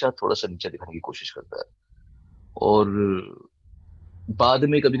को हमेशा थोड़ा सा नीचे दिखाने की कोशिश करता है। और बाद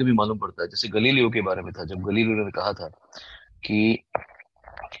में कभी कभी मालूम पड़ता है, जैसे गलीलियो के बारे में था, जब गलीलियो ने कहा था कि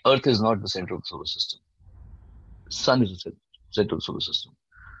earth is not the centre of solar system, sun is the centre of solar system.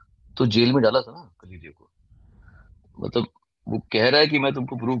 तो जेल में डाला था ना गलीलियो को। मतलब वो कह रहा है कि मैं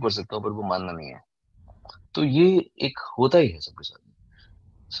तुमको प्रूव कर सकता हूँ, पर वो मानना नहीं है। तो ये एक होता ही है सबके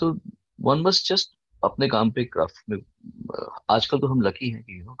साथ। सो वन मस्ट जस्ट अपने काम पे, क्राफ्ट में। आजकल तो हम लकी हैं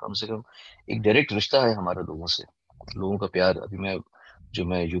कि कम से कम एक डायरेक्ट रिश्ता है हमारा लोगों से, लोगों का प्यार। अभी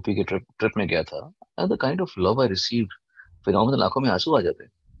मैं यूपी के ट्रिप ट्रिप में गया था, the kind of love I received, फिर आंखों में आंसू आ जाते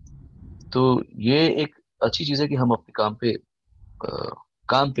हैं। तो ये एक अच्छी चीज है कि हम अपने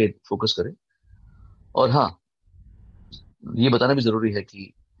काम पे फोकस करें। और हाँ, ये बताना भी जरूरी है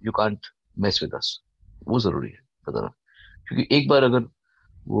कि you can't mess with us, वो जरूरी है बताना। क्योंकि एक बार अगर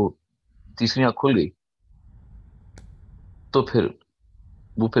वो तीसरी आंख खुल गई, तो फिर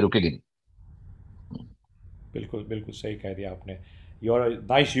रुकेगी नहीं। बिल्कुल बिल्कुल सही कह दिया आपने. You are a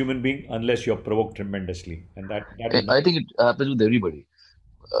nice human being unless you are provoked tremendously and that is I think it happens with everybody.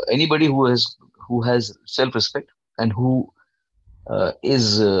 Anybody who has self-respect and who is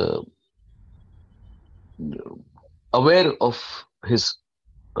aware of his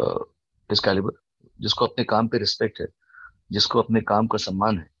uh, his caliber, जिसको अपने काम पे respect है, जिसको अपने काम का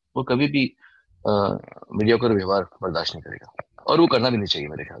सम्मान है, वो कभी भी मीडियोकर व्यवहार बर्दाश्त नहीं करेगा। और वो करना भी नहीं चाहिए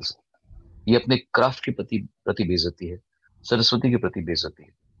मेरे ख्याल से। ये अपने क्राफ्ट के प्रति प्रति बेइज्जती है, सरस्वती के प्रति बेइज्जती है।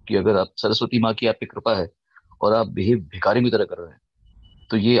 कि अगर आप, सरस्वती माँ की आप पे कृपा है और आप बिहेव भिखारी की तरह कर रहे हैं,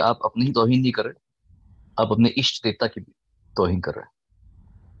 तो ये आप अपनी ही तौहीन नहीं कर रहे, आप अपने इष्ट देवता की भी तौहीन कर रहे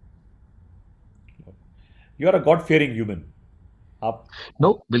you are a God fearing human. आप हैं।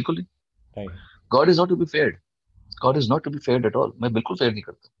 नो, बिल्कुल नहीं। नहीं. God is not to be feared. God is not to be feared at all. मैं बिल्कुल फेयर नहीं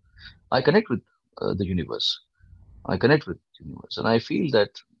करता। I connect with the universe. I connect with the universe, and I feel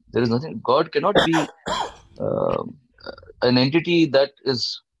that there is nothing. God cannot be uh, an entity that is,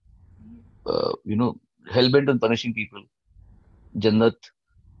 you know, hell bent on punishing people. जन्नत,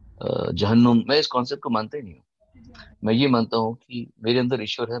 जहन्नुम, मैं इस concept को मानता ही नहीं हूँ। मैं ये मानता हूँ कि मेरे अंदर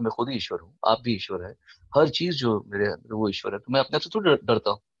ईश्वर है, मैं खुद ही ईश्वर हूँ, आप भी ईश्वर है। हर चीज जो मेरे अंदर वो ईश्वर है। तो मैं अपने आप से थोड़ा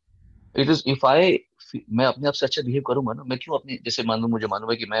डरता हूँ। इट इज इफ आई, मैं अपने आप से अच्छा बिहेव करूंगा ना, मैं क्यों अपने, जैसे मान लो मुझे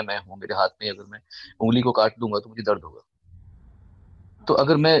मालूम है कि मैं हूँ, मेरे हाथ में अगर मैं उंगली को काट दूंगा तो मुझे दर्द होगा। तो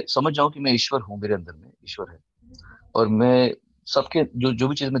अगर मैं समझ जाऊं कि मैं ईश्वर हूँ, मेरे अंदर में ईश्वर है, और मैं सबके जो जो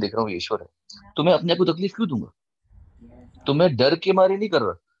भी चीज मैं देख रहा हूँ ये ईश्वर है, तो मैं अपने आप को तकलीफ क्यों दूंगा? तो मैं डर के मारे नहीं कर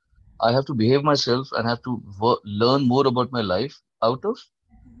रहा। I have to behave myself and have to learn more about my life out of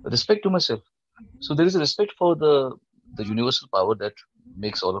respect to myself. So there is respect for the universal power that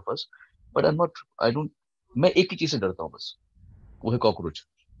makes all of us. But I don't, मैं एक ही चीज से डरता हूँ बस, वो है cockroach.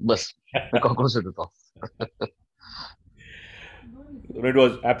 बस, मैं कॉकरोच से डरता हूँ। It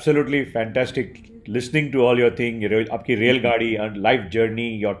was absolutely fantastic listening to all your thing, आपकी रेल गाड़ी and life journey,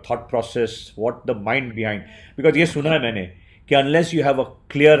 your thought process, what the mind behind. Because ये सुना है मैंने कि unless you have a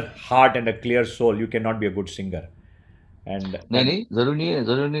clear heart and a clear soul, you cannot be a good singer. And नहीं नहीं, जरूरी नहीं है,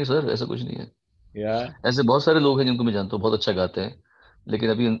 जरूरी नहीं है सर, ऐसा कुछ नहीं है। yeah, ऐसे बहुत सारे लोग हैं जिनको मैं जानता हूँ, बहुत अच्छा गाते हैं। लेकिन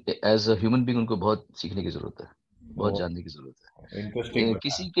अभी एज अ ह्यूमन बीइंग उनको बहुत सीखने की जरूरत है, बहुत oh, जानने की जरूरत interesting. है।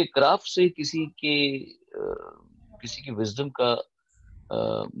 किसी के क्राफ्ट से, किसी की विजडम का,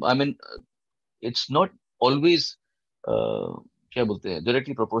 I mean, it's not always, क्या बोलते हैं,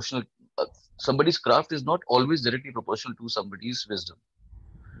 directly proportional. somebody's craft is not always directly proportional to somebody's wisdom.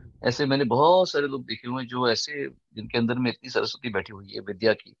 ऐसे मैंने बहुत सारे लोग देखे हुए हैं जो ऐसे, जिनके अंदर में इतनी सरस्वती बैठी हुई है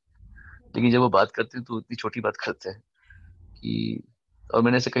विद्या की, लेकिन जब वो बात करते हैं तो इतनी छोटी बात करते हैं कि, और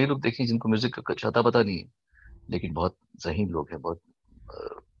मैंने ऐसे कई लोग देखे हैं जिनको म्यूजिक का कुछ आता पता नहीं है, लेकिन बहुत ज़हीन लोग हैं,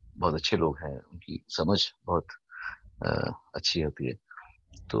 अ, बहुत अच्छे लोग हैं, उनकी समझ बहुत अच्छी होती है।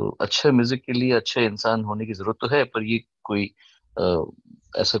 तो अच्छे म्यूजिक के लिए अच्छे इंसान होने की जरूरत तो है, पर ये कोई अ,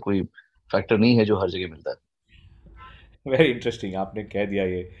 ऐसा कोई फैक्टर नहीं है जो हर जगह मिलता है। Very interesting. आपने कह दिया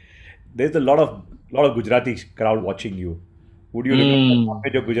ये. There's a lot of Gujarati crowd watching you. Would you remember hmm. आपने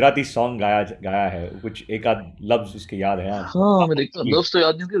जो गुजराती सॉन्ग गाया गाया है, कुछ एक आध लफ्ज उसके याद है आपको? हाँ मैं देखता हूँ, प्लीज। दोस्त तो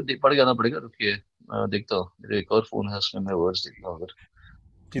याद नहीं होंगे, पढ़ के आना पड़ेगा, रुकिए। देखता हूँ, मेरे एक और फोन है, उसमें मैं वर्ड्स देखता हूँ अगर।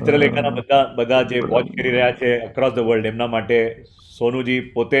 ચિત્રલેખાના બધા બધા જે વોચ કરી રહ્યા છે अ, અક્રોસ ધ વર્લ્ડ એમના માટે સોનુજી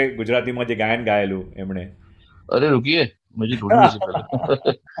પોતે ગુજરાતીમાં જે ગાયન ગાયેલું એમણે. अरे रुकिए, मुझे ढूंढने दीजिए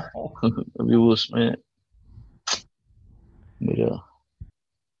पहले। अभी वो उसमें मेरा,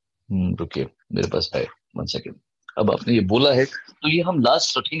 रुकिए, मेरे पास है, 1 सेकेंड। अब आपने ये बोला है तो ये हम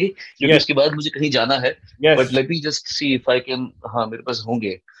लास्ट रखेंगे, क्योंकि यस, उसके बाद मुझे कहीं जाना है। Yes. But let me just see if I can, हाँ मेरे पास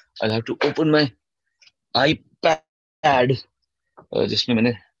होंगे। I have to open my iPad, जिसमें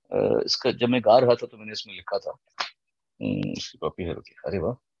मैंने इसका जब मैं गा रहा था तो मैंने इसमें लिखा था। इसकी कॉपी है, रुकिए, अरे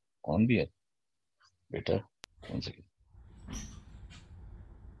वाह, कौन भी है बेटा, 1 सेकेंड।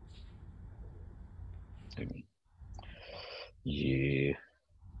 ये,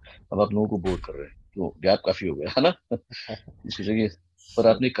 अब आप लोगों को बोर कर रहे हैं तो गैप काफी हो गया है ना, इसकी जगह। पर So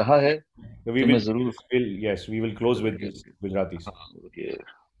आपने कहा है we तो मैं will, जरूर। yes, we will close with रुकिए this रुकिए, Gujarati song. हाँ रुकिए,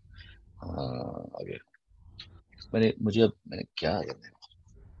 हाँ आगे। मैंने, मुझे अब मैंने क्या याद है।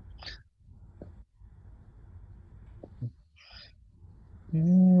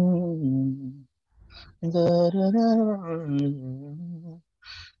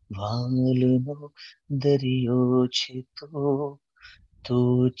 વાલનો દરિયો છે તો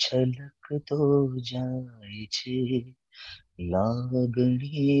છલકતો જાય છે,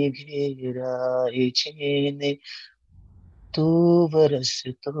 લાગણી ઘેરાય છે ને તો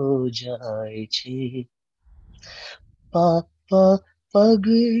વરસતો જાય છે, પાપા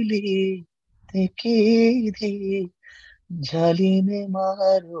પગલે તે કીધી ઝાલીને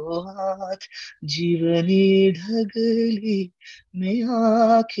મારો હાથ, જીવની ઢગલી મેં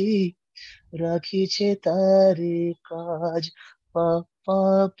આખી રાખી છે તારે કાજ, પાપા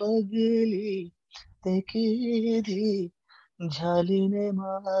પગલી તે કીધી ઝાલીને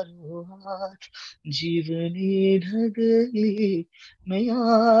મારો હાથ, જીવની ઢગલી મેં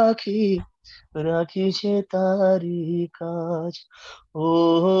આખી રાખી છે તારી કાજ, ઓ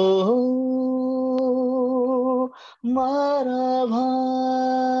મારા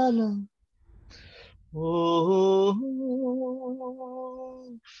ભાલા, ઓ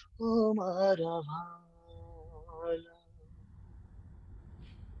ઓ મારા ભાલા.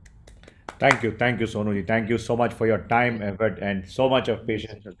 Thank you, Sonuji. Thank you so much for your time, effort, and so much of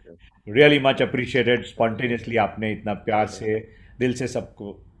patience. Okay. Really much appreciated. Spontaneously, आपने इतना प्यार से दिल से सबको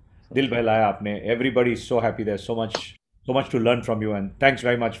दिल बहलाया आपने. Everybody is so happy. There's so much to learn from you, and thanks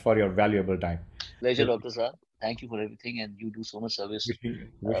very much for your valuable time. Pleasure, Dr. Saab. Thank you for everything, and you do so much service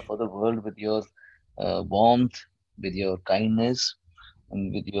Wish for the world with your warmth, with your kindness, and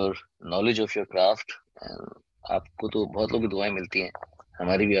with your knowledge of your craft. And आपको तो बहुत लोगों की दुआएं मिलती हैं,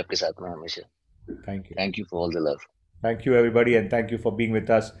 हमारी भी आपके साथ में हमेशा। thank you. Thank you for all the love. Thank you, everybody, and thank you for being with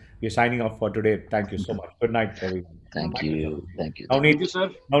us. We're signing off for today. Thank you so much. Good night, everyone. Thank you, thank you, thank Navneet, you, Thank you, sir.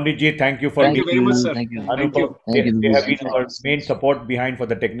 Navneet ji, thank you for Thank thank you being very much, you, sir. thank you, Thank Anupam. you. thank you. They This have is been our main fantastic. support behind for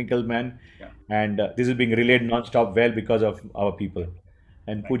the technical man, Yeah. and this is being relayed non-stop well because of our people.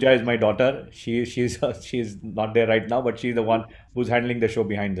 And Right. Pooja is my daughter. She's not there right now, but she's the one who's handling the show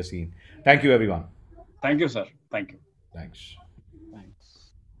behind the scene. Thank you, everyone. Thank you, sir. Thank you. Thanks.